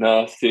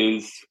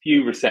 nurses,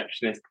 few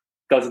receptionists.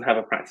 Doesn't have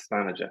a practice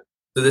manager.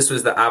 So this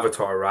was the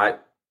avatar, right?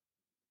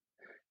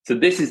 So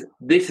this is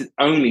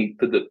only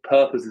for the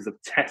purposes of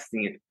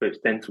testing it for its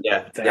dental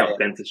to help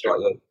dentistry.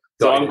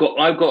 So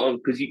I've got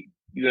because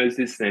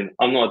this thing.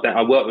 I'm not a dentist.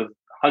 I work with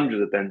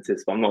hundreds of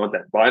dentists, but I'm not a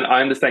dentist. But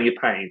I understand your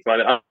pain. So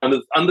I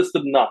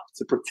understood enough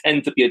to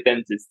pretend to be a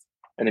dentist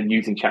and then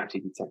using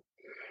ChatGPT.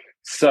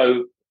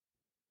 So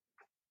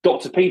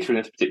Dr. Peter in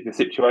this particular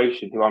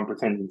situation, who I'm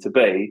pretending to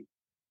be,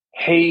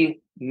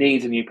 he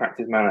needs a new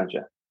practice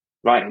manager,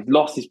 right? He's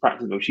lost his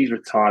practice, or she's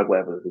retired,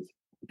 whatever.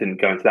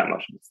 Didn't go into that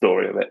much of the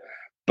story of it,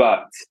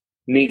 but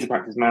needs a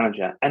practice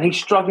manager, and he's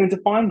struggling to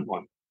find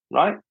one,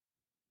 right?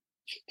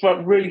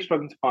 Really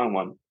struggling to find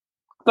one.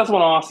 Doesn't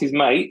want to ask his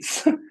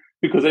mates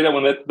because they don't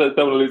want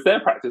to lose their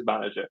practice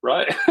manager,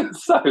 right?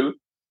 So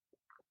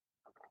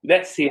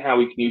let's see how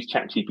we can use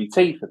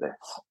ChatGPT for this.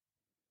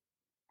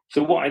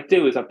 So what I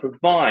do is I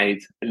provide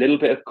a little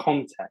bit of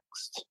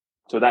context.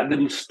 So that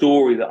little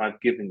story that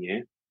I've given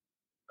you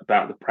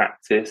about the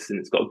practice, and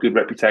it's got a good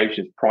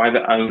reputation, it's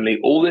private only,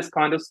 all this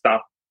kind of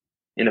stuff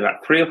in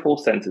about 3 or 4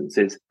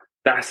 sentences,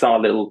 that's our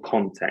little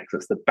context.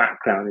 That's the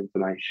background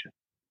information.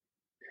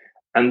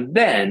 And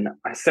then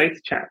I say to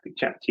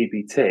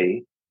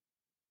ChatGPT,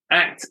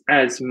 act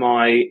as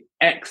my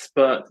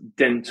expert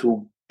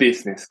dental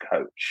business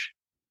coach.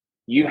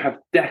 You have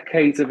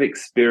decades of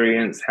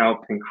experience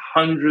helping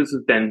hundreds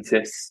of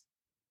dentists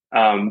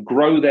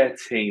grow their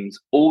teams,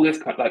 all this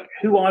kind of, like,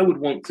 who I would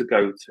want to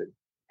go to,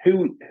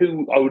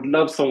 who I would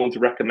love someone to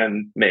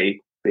recommend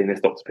me, being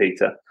this Dr.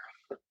 Peter,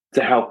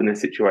 to help in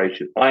this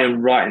situation. I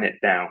am writing it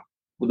down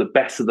with the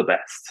best of the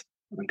best,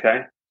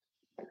 okay?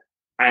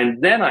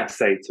 And then I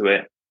say to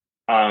it,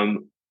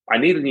 I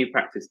need a new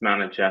practice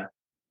manager.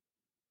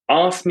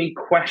 Ask me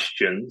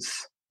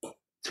questions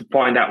to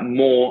find out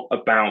more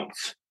about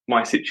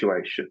my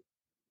situation.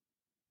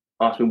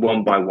 Ask me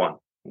one by one,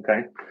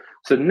 okay?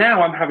 So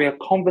now I'm having a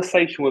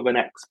conversation with an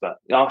expert.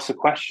 I ask a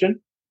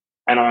question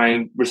and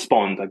I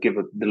respond. I give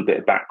a little bit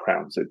of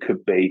background. So it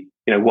could be,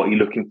 what are you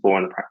looking for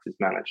in a practice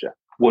manager?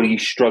 What are you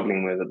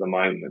struggling with at the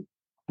moment?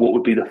 What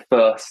would be the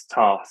first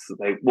tasks?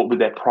 What would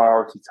their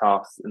priority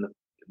tasks in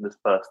this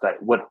first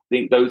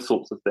day? Those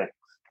sorts of things.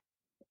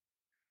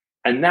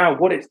 And now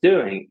what it's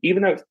doing,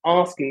 even though it's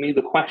asking me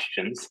the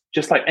questions,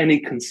 just like any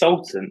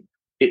consultant,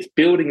 it's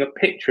building a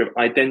picture of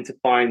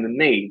identifying the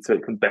need so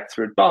it can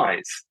better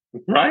advise,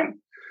 right?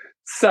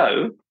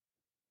 So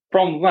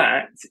from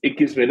that, it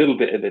gives me a little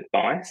bit of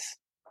advice.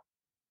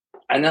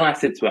 And then I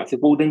said to it,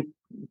 well, then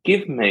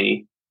give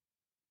me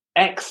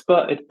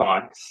expert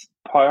advice,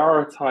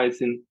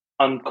 prioritizing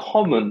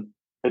uncommon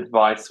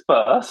advice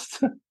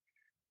first,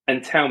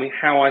 and tell me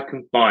how I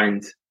can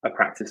find a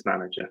practice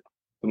manager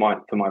for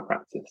my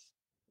practice.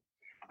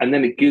 And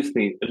then it gives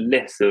me a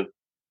list of,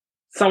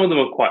 some of them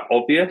are quite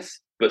obvious,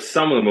 but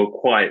some of them are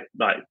quite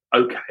like,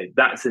 okay,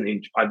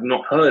 I've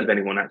not heard of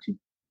anyone actually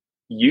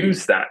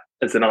use that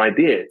as an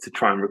idea to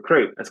try and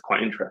recruit. That's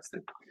quite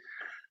interesting.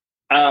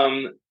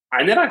 And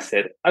then I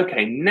said,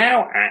 okay,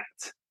 now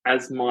act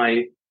as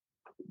my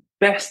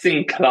best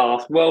in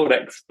class, world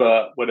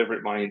expert, whatever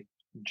it might,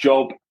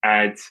 job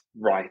ad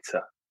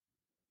writer.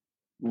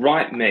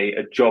 Write me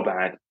a job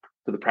ad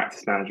for the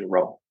practice manager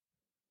role.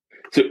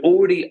 So it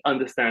already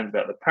understands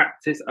about the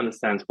practice,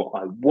 understands what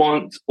I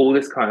want, all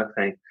this kind of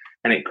thing,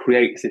 and it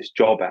creates this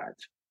job ad.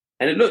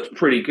 And it looks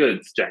pretty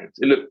good, James.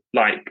 It looked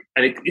like,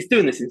 and it's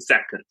doing this in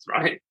seconds,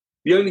 right?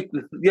 The only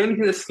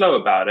thing that's slow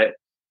about it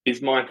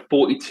is my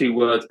 42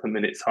 words per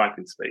minute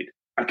typing speed.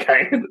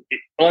 Okay,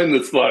 I'm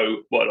the slow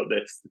one on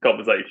this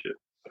conversation.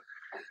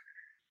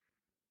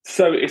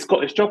 So it's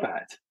got this job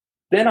ad.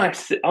 Then I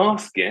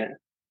ask it,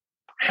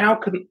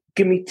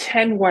 give me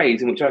 10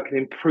 ways in which I can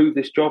improve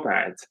this job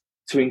ad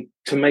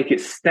to make it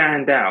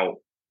stand out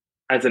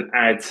as an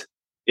ad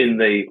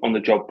on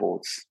the job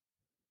boards.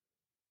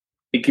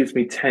 It gives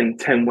me 10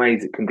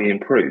 ways it can be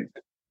improved.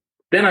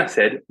 Then I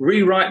said,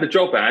 rewrite the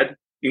job ad,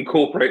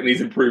 incorporating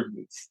these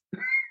improvements.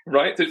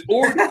 Right? So it's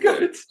already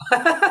good.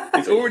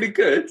 It's already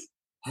good.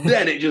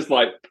 Then it just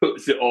like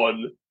puts it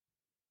on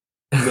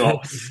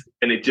NOS,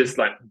 and it just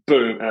like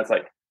boom. And I was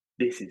like,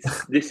 this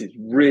is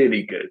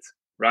really good,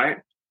 right?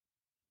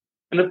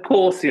 And of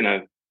course, in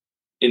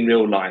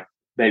real life,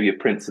 maybe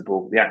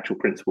the actual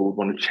principal would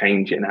want to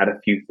change it and add a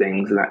few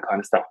things and that kind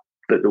of stuff.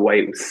 But the way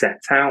it was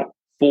set out,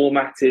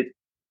 formatted,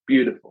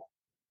 beautiful.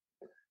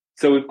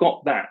 So we've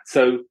got that.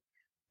 So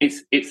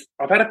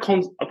I've had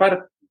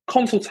a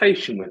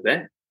consultation with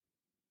it,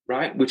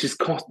 right? Which is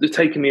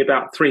taken me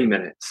about 3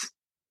 minutes.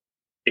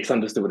 It's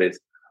understood what it is.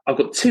 I've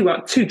got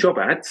two job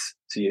ads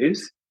to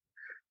use.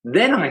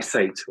 Then I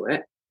say to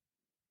it,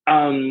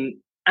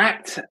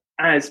 act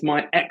as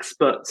my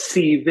expert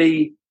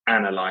CV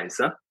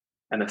analyzer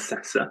and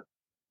assessor,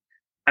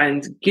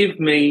 and give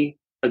me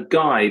a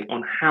guide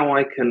on how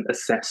I can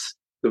assess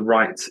the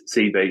right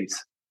CVs,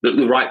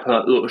 the right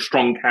a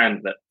strong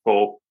candidate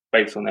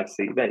based on their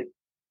CV.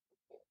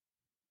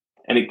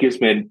 And it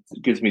gives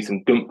me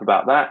some gumph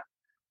about that.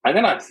 And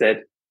then I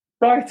said,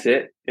 write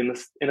it in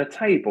a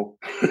table.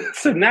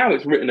 So now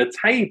it's written a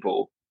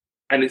table,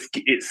 and it's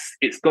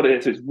got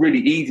it. So it's really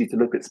easy to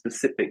look at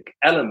specific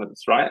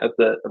elements, right, of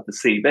the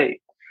CV.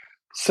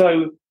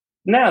 So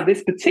now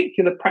this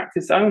particular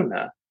practice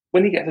owner,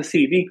 when he gets a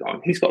CV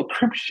gone, he's got a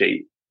crib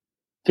sheet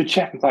to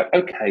check. It's like,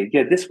 okay,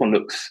 yeah, this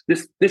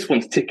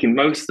one's ticking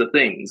most of the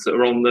things that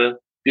are on the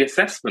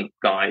assessment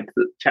guide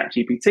that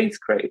ChatGPT's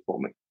created for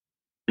me,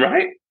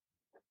 right?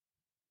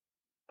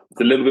 It's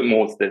a little bit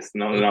more to this,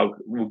 and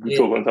we'll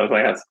talk about something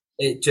else.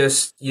 It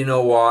just,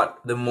 what?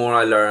 The more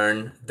I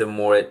learn, the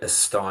more it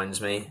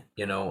astounds me.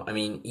 I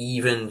mean,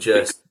 even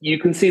just you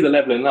can see the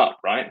leveling up,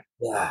 right?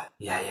 Yeah.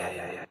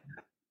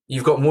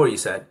 You've got more, you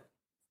said.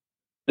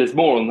 There's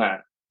more on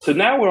that. So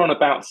now we're on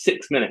about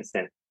 6 minutes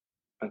in.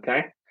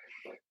 Okay,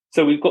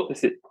 so we've got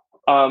this.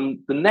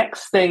 the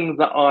next thing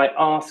that I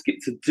ask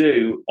it to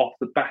do off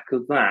the back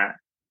of that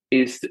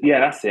is,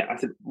 that's it. I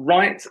said,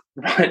 write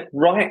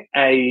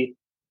a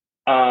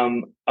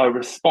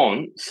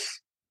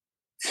response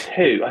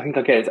to, I think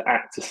I get it to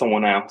act to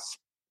someone else.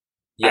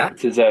 Yeah.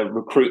 Act as a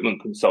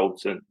recruitment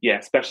consultant. Yeah,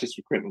 specialist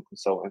recruitment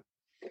consultant.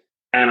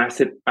 And I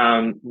said,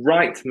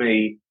 write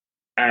me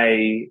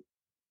a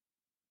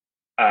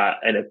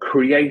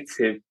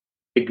creative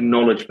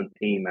acknowledgement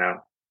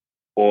email,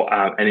 or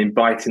and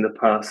inviting the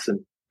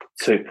person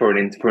for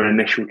an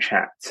initial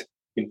chat,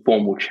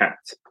 informal chat.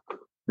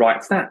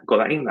 Writes that, got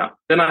that email.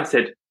 Then I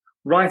said,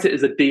 write it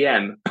as a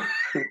DM.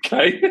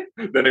 Okay.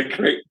 Then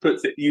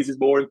it uses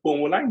more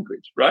informal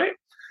language, right?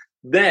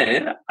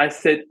 Then I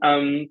said,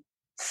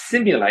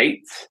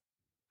 simulate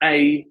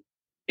a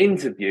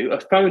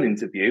phone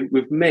interview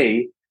with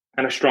me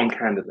and a strong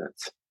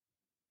candidate.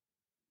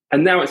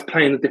 And now it's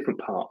playing the different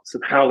parts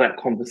of how that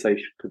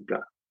conversation could go.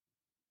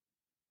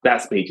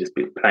 That's me just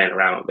playing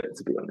around with it,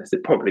 to be honest.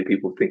 There's probably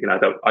people thinking I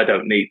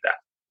don't need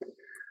that.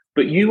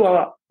 But you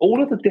are,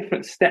 all of the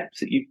different steps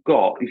that you've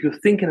got, if you're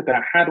thinking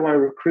about how do I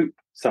recruit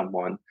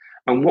someone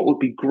and what would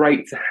be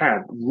great to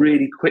have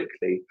really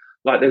quickly,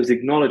 like those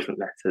acknowledgement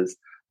letters,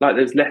 like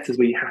those letters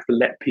where you have to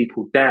let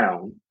people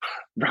down,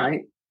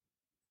 right?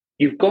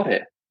 You've got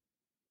it.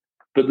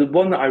 But the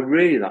one that I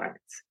really liked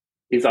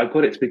is I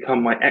got it to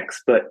become my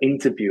expert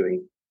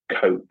interviewing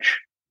coach.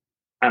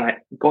 And I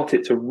got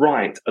it to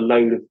write a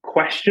load of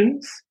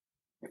questions,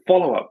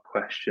 follow-up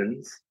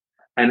questions,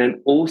 and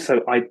then also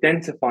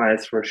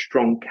identifiers for a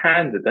strong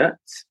candidate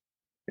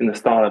in the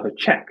style of a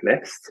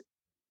checklist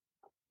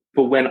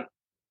for when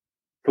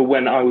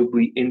I would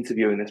be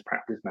interviewing this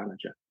practice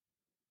manager.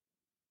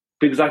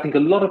 Because I think a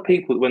lot of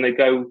people, when they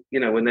go,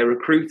 when they're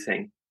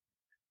recruiting,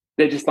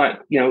 they're just like,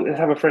 let's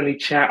have a friendly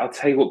chat. I'll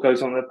tell you what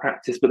goes on in the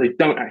practice, but they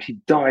don't actually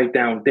dive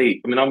down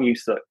deep. I mean, I'm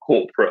used to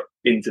corporate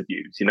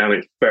interviews,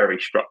 it's very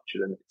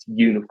structured and it's a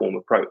uniform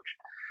approach.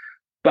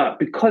 But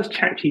because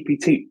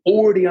ChatGPT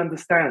already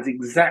understands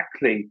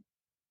exactly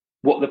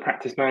what the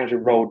practice manager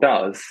role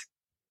does,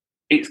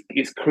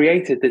 it's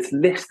created this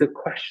list of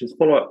questions,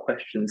 follow-up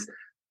questions,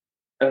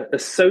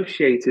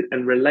 associated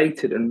and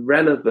related and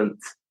relevant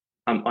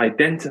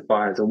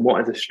identifiers on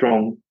what is a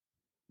strong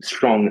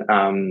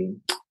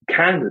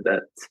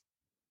candidate.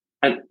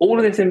 And all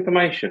of this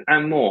information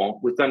and more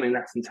was done in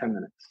less than 10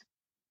 minutes.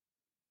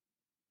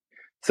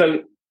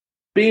 So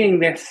being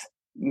this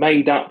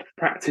made up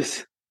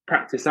practice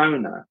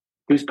owner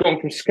who's gone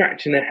from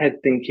scratching their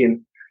head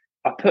thinking,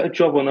 I put a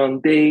job on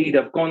Indeed,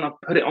 I've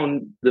put it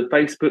on the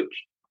Facebook,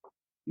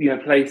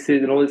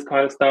 places and all this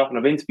kind of stuff, and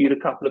I've interviewed a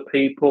couple of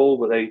people,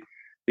 but the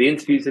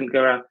interviews didn't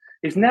go around.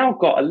 It's now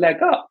got a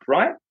leg up,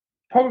 right?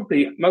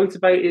 Probably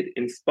motivated,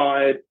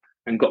 inspired,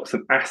 and got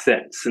some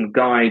assets and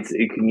guides that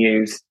you can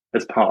use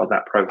as part of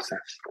that process.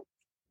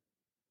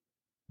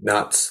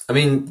 Nuts. I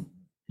mean,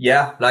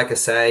 yeah, like I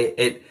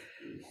say,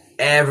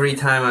 every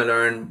time I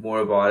learn more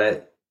about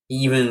it,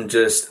 even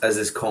just as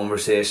this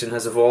conversation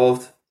has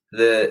evolved,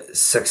 the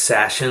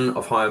succession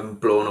of how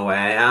blown away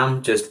I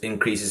am just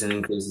increases and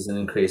increases and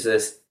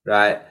increases,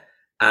 right?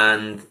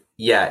 And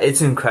yeah,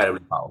 it's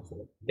incredibly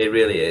powerful. It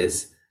really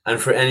is. And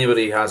for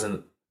anybody who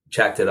hasn't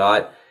checked it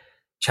out,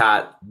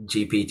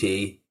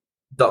 chatgpt.com,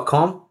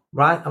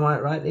 right? Am I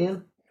right,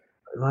 Ian?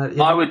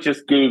 I would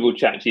just Google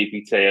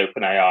ChatGPT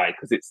OpenAI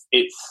because it's.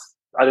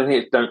 I don't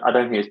think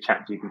it's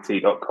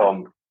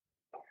ChatGPT.com.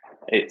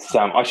 It's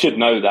I should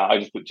know that. I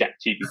just put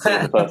ChatGPT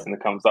and the first thing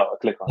that comes up, I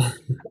click on it.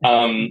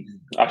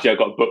 Actually, I've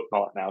got a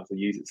bookmark now to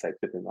use it so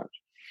pretty much.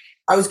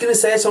 I was going to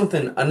say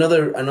something.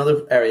 Another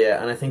area,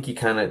 and I think you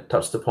kind of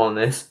touched upon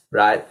this,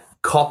 right?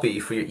 Copy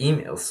for your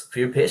emails for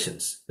your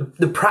patients.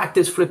 The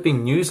practice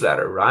flipping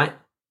newsletter, right?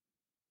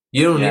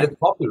 You don't need a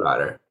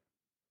copywriter.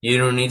 You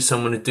don't need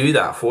someone to do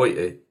that for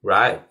you,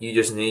 right? You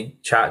just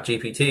need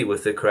ChatGPT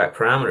with the correct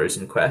parameters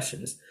and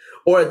questions.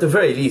 Or at the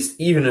very least,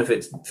 even if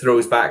it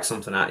throws back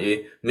something at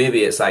you,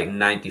 maybe it's like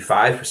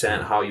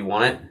 95% how you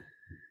want it.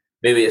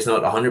 Maybe it's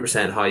not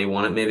 100% how you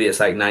want it. Maybe it's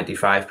like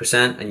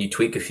 95% and you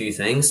tweak a few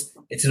things.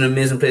 It's an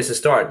amazing place to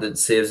start that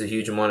saves a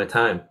huge amount of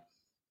time,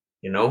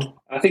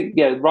 I think,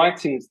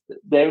 writings,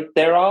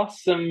 there are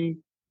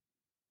some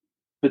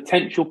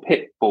potential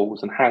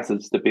pitfalls and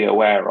hazards to be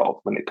aware of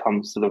when it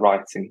comes to the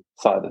writing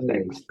side of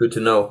things. Good to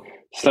know.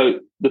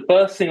 So the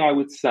first thing I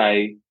would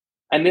say,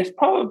 and this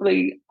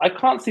probably, I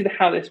can't see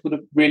how this would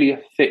really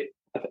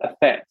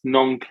affect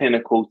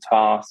non-clinical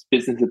tasks,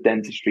 business of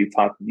dentistry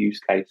type of use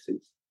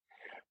cases.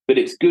 But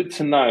it's good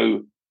to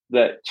know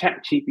that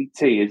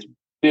ChatGPT is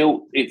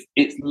built,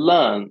 it's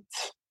learnt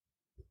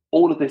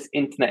all of this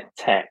internet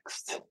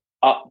text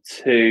up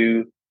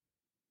to,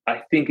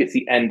 I think it's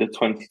the end of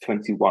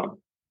 2021.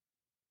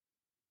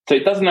 So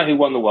it doesn't know who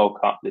won the World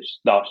Cup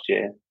last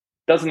year,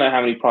 doesn't know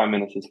how many prime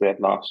ministers we had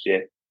last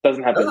year,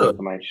 doesn't have this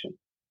information.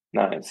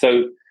 No.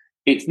 So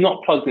it's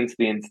not plugged into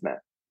the internet.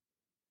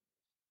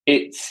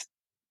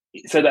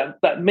 So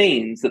that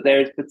means that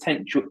there is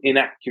potential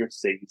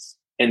inaccuracies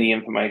in the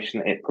information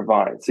that it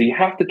provides. So you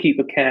have to keep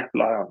a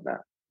careful eye on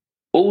that.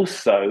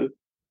 Also,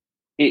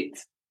 it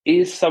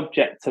is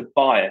subject to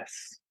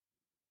bias.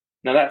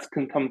 Now that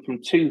can come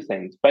from two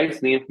things: based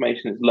on the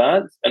information it's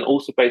learned, and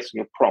also based on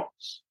your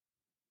prompts.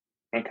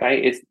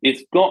 Okay,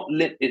 it's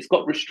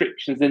got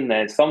restrictions in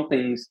there. Some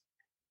things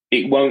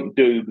it won't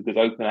do because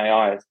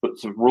OpenAI has put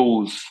some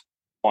rules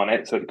on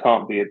it, so it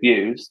can't be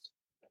abused.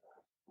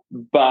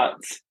 But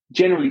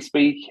generally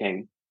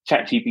speaking,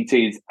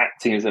 ChatGPT is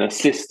acting as an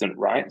assistant,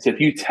 right? So if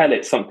you tell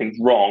it something's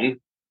wrong,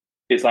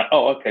 it's like,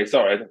 oh, okay,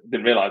 sorry, I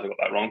didn't realize I got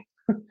that wrong.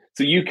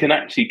 So you can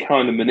actually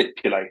kind of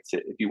manipulate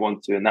it if you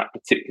want to in that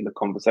particular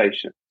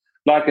conversation.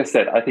 Like I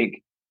said, I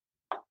think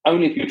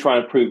only if you're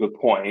trying to prove a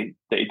point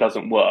that it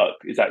doesn't work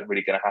is that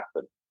really going to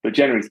happen. But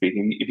generally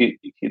speaking,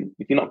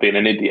 if you're not being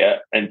an idiot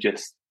and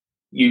just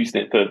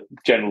using it for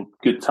general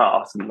good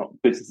tasks and not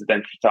business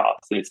adventure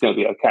tasks, then it's going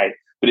to be okay.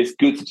 But it's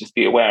good to just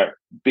be aware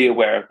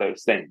of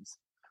those things.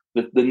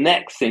 The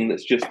next thing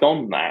that's just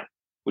on that,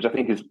 which I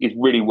think is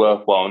really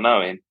worthwhile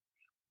knowing,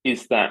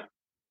 is that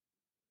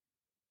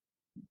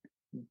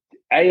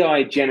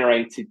AI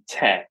generated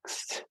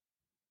text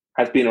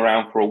has been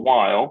around for a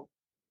while,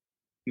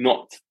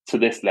 not to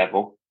this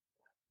level,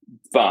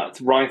 but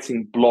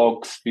writing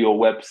blogs for your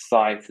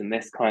website and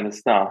this kind of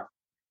stuff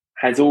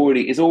is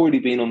already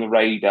been on the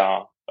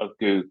radar of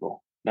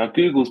Google. Now,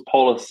 Google's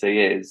policy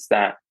is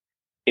that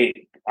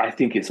I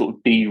think it sort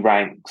of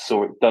deranks,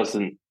 or it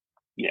doesn't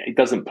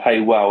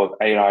play well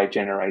with AI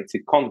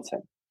generated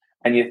content.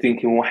 And you're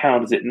thinking, well, how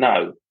does it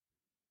know?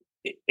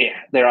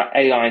 There are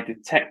AI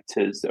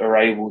detectors that are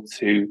able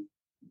to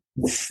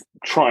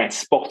try and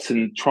spot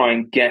and try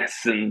and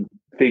guess and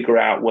figure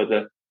out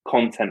whether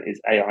content is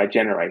AI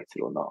generated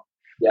or not.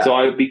 Yeah. So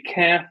I would be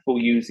careful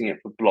using it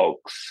for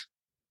blogs.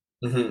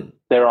 Mm-hmm.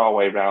 There are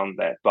ways around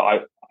there,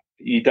 but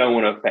you don't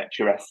want to affect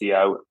your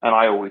SEO. And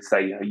I always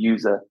say,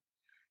 use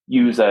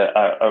a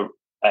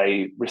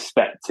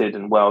respected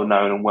and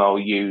well-known and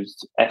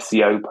well-used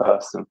SEO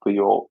person for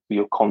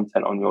your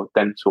content on your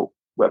dental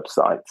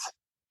websites.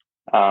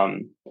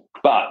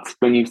 But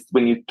when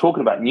you're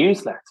talking about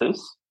newsletters,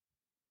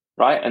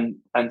 right,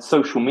 and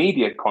social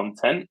media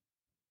content,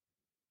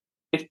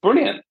 it's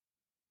brilliant.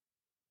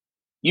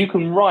 You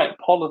can write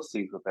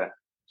policies with it,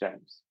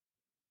 James.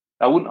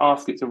 I wouldn't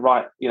ask it to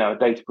write, a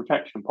data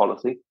protection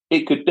policy.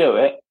 It could do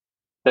it.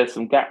 There's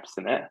some gaps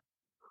in it.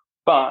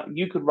 But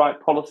you could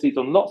write policies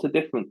on lots of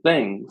different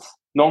things,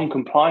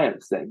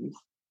 non-compliance things,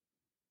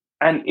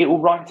 and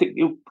it'll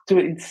do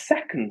it in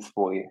seconds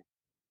for you.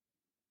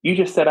 You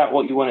just set out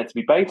what you want it to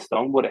be based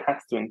on, what it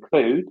has to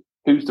include,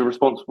 who's the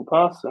responsible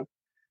person,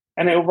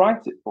 and it'll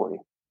write it for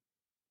you.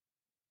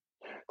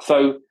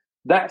 So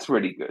that's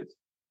really good.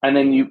 And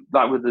then you,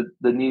 like with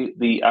the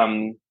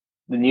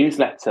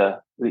newsletter,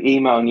 the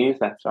email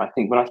newsletter, I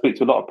think when I speak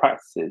to a lot of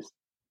practices,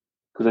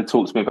 because they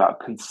talk to me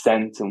about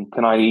consent and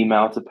can I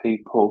email to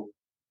people,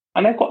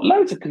 and they've got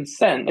loads of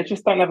consent, they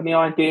just don't have any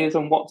ideas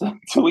on what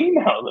to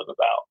email them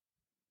about.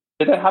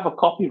 They don't have a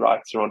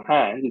copywriter on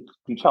hand who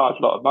can charge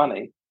a lot of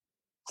money.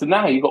 So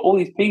now you've got all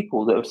these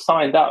people that have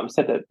signed up and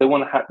said that they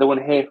want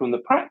to hear from the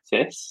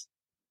practice.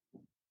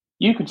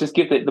 You could just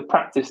give it the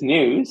practice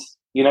news.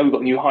 We've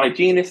got new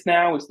hygienists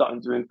now. We're starting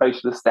doing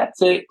facial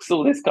aesthetics,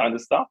 all this kind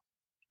of stuff,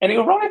 and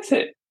he'll write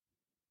it.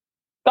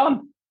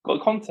 Done.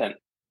 Got content.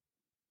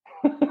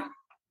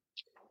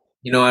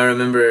 I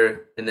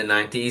remember in the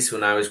 90s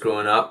when I was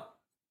growing up,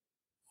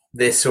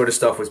 this sort of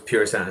stuff was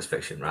pure science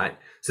fiction, right?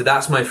 So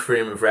that's my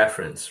frame of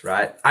reference,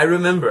 right? I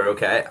remember,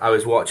 I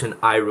was watching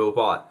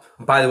iRobot.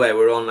 By the way,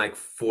 we're on like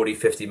 40,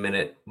 50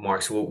 minute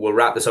marks. So we'll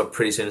wrap this up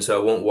pretty soon, so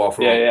I won't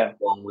waffle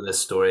on with this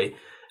story.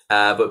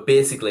 But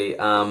basically,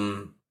 I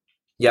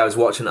was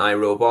watching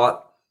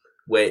iRobot,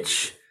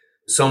 which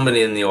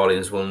somebody in the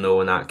audience will know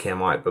when that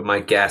came out, but my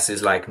guess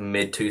is like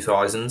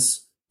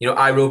mid-2000s.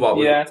 iRobot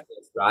was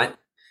right?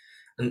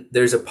 And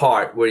there's a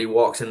part where he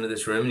walks into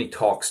this room and he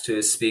talks to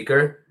his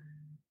speaker,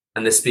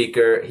 and the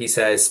speaker, he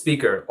says,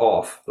 speaker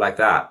off, like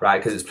that, right?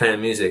 Because it's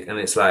playing music, and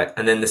it's like,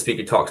 and then the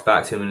speaker talks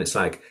back to him and it's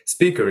like,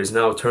 speaker is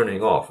now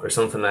turning off, or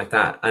something like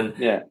that. And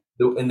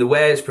in the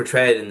way it's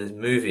portrayed in this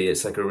movie,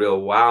 it's like a real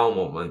wow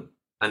moment.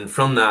 And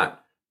from that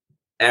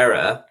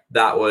era,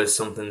 that was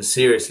something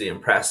seriously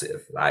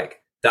impressive.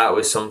 Like, that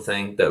was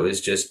something that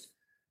was just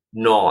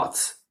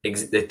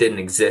it didn't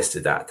exist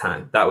at that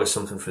time. That was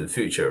something for the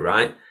future,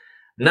 right?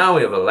 Now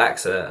we have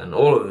Alexa and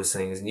all of those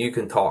things, and you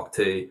can talk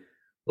to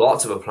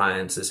lots of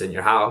appliances in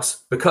your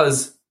house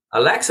because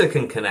Alexa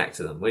can connect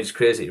to them, which is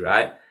crazy,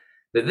 right?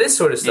 But this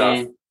sort of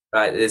stuff,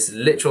 right, this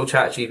literal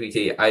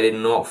ChatGPT, I did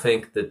not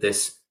think that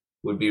this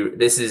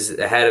is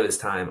ahead of its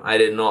time. I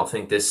did not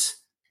think this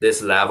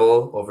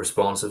level of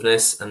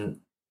responsiveness and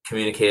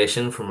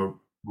communication from a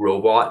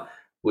robot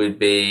would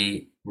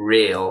be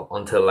real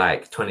until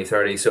like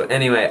 2030. So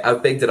anyway,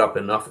 I've bigged it up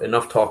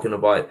enough talking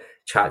about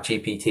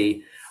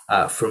ChatGPT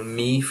from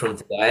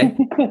today.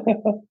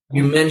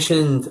 You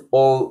mentioned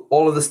all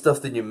of the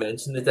stuff that you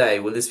mentioned today.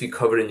 Will this be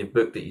covered in your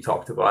book that you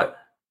talked about?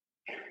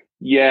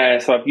 Yeah,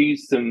 so I've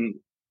used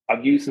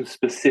some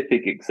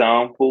specific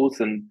examples,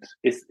 and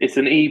it's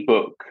an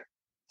ebook.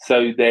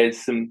 So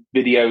there's some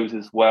videos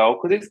as well,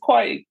 because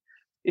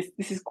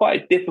this is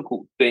quite a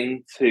difficult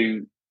thing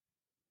to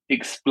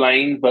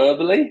explain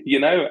verbally,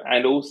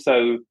 and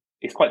also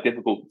it's quite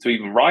difficult to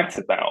even write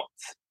about.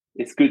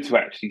 It's good to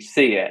actually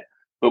see it.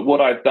 But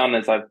what I've done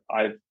is I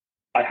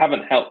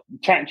haven't helped.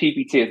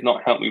 ChatGPT has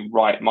not helped me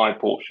write my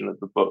portion of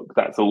the book.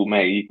 That's all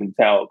me. You can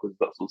tell because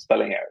that's all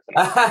spelling errors.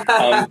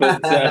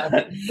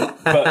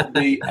 But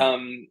the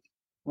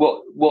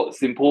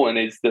what's important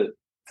is that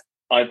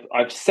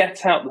I've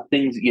set out the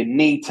things that you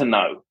need to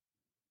know.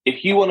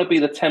 If you want to be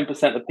the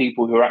 10% of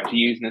people who are actually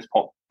using this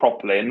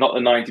properly, and not the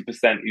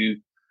 90% who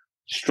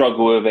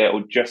struggle with it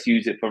or just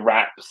use it for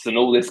raps and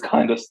all this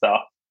kind of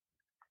stuff,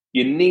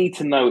 you need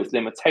to know its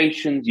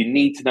limitations. You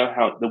need to know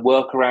how the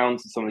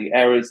workarounds and some of the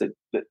errors that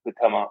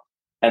come up.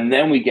 And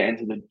then we get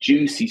into the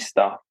juicy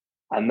stuff.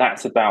 And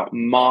that's about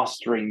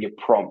mastering your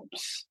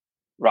prompts,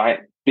 right?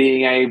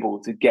 Being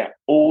able to get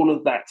all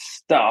of that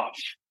stuff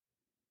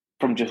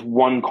from just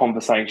one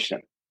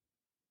conversation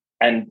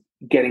and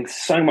getting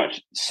so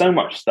much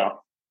stuff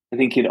and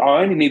thinking,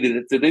 I only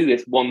needed to do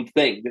this one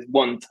thing, this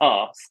one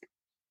task.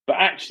 But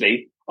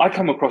actually, I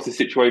come across this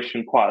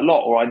situation quite a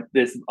lot, or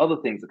there's some other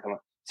things that come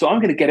up. So I'm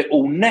going to get it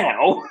all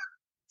now.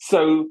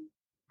 So,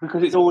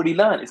 because it's already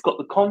learned, it's got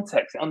the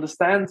context, it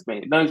understands me,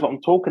 it knows what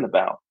I'm talking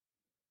about.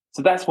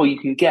 So that's why you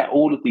can get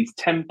all of these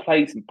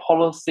templates and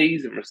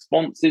policies and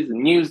responses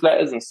and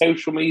newsletters and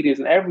social medias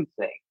and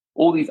everything,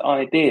 all these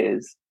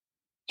ideas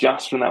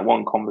just from that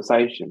one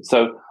conversation.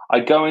 So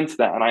I go into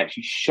that and I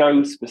actually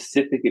show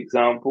specific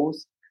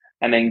examples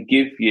and then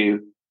give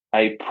you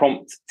a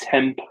prompt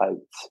template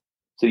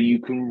so you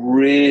can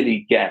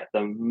really get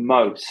the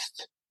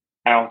most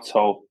out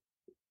of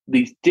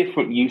these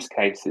different use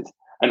cases.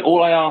 And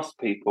all I ask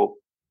people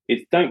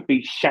is don't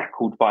be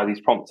shackled by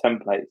these prompt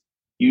templates.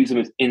 Use them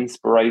as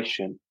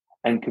inspiration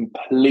and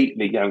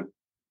completely get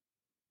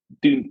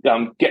your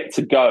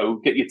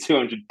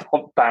 200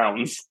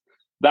 pounds.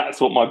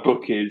 That's what my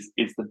book is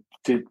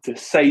to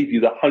save you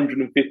the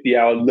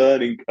 150-hour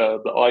learning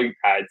curve that I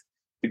had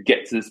to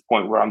get to this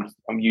point where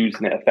I'm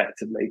using it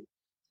effectively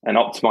and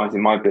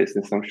optimizing my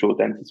business. I'm sure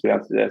dentists will be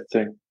able to do that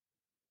too.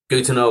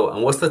 Good to know.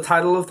 And what's the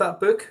title of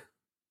that book?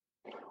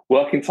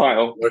 Working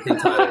title.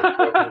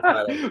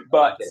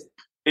 But okay.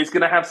 It's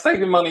going to have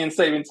saving money and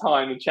saving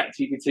time and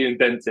ChatGPT and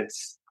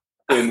dentists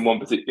in one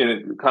particular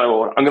kind of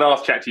order. I'm going to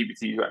ask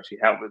ChatGPT to actually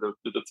help with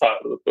the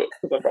title of the book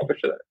because I'm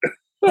rubbish at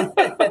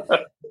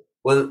it.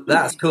 Well,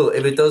 that's cool.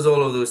 If it does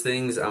all of those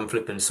things, I'm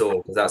flipping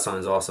sold because that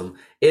sounds awesome.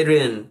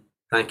 Adrian,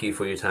 thank you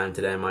for your time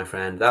today, my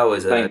friend. That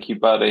was thank you,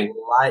 buddy.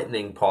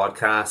 Lightning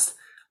podcast.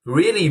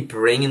 Really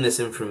bringing this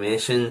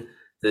information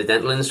to the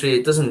dental industry.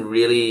 It doesn't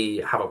really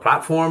have a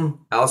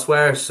platform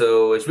elsewhere,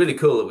 so it's really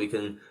cool that we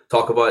can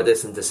talk about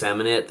this and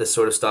disseminate this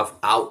sort of stuff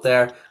out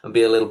there and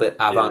be a little bit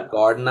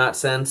avant-garde in that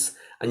sense.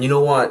 And you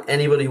know what?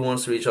 Anybody who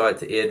wants to reach out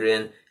to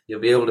Adrian,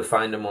 you'll be able to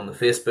find him on the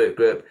Facebook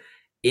group,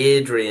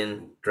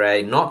 Adrian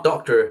Dre, not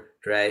Dr.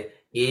 Dre,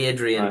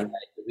 Adrian Dre.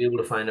 You'll be able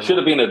to find him. Should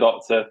have been a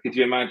doctor. Could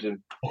you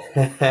imagine?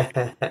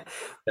 Fair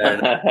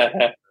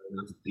enough.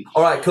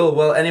 All right, cool.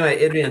 Well, anyway,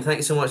 Adrian, thank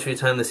you so much for your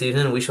time this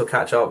evening. We shall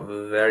catch up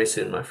very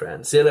soon, my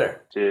friend. See you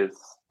later. Cheers.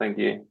 Thank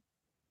you.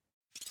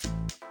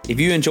 If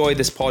you enjoyed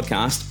this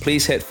podcast,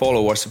 please hit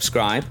follow or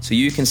subscribe so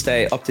you can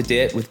stay up to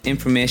date with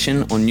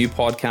information on new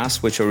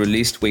podcasts which are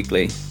released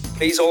weekly.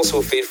 Please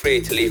also feel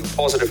free to leave a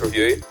positive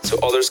review so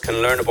others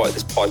can learn about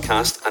this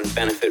podcast and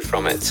benefit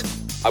from it.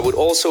 I would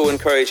also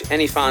encourage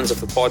any fans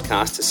of the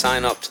podcast to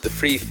sign up to the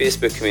free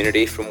Facebook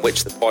community from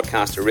which the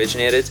podcast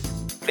originated.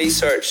 Please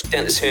search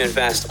Dentists Who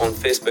Invest on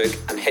Facebook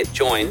and hit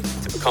join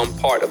to become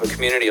part of a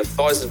community of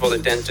thousands of other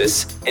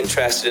dentists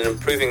interested in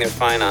improving their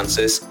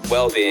finances,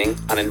 well-being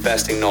and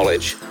investing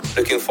knowledge.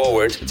 Looking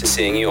forward to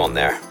seeing you on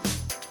there.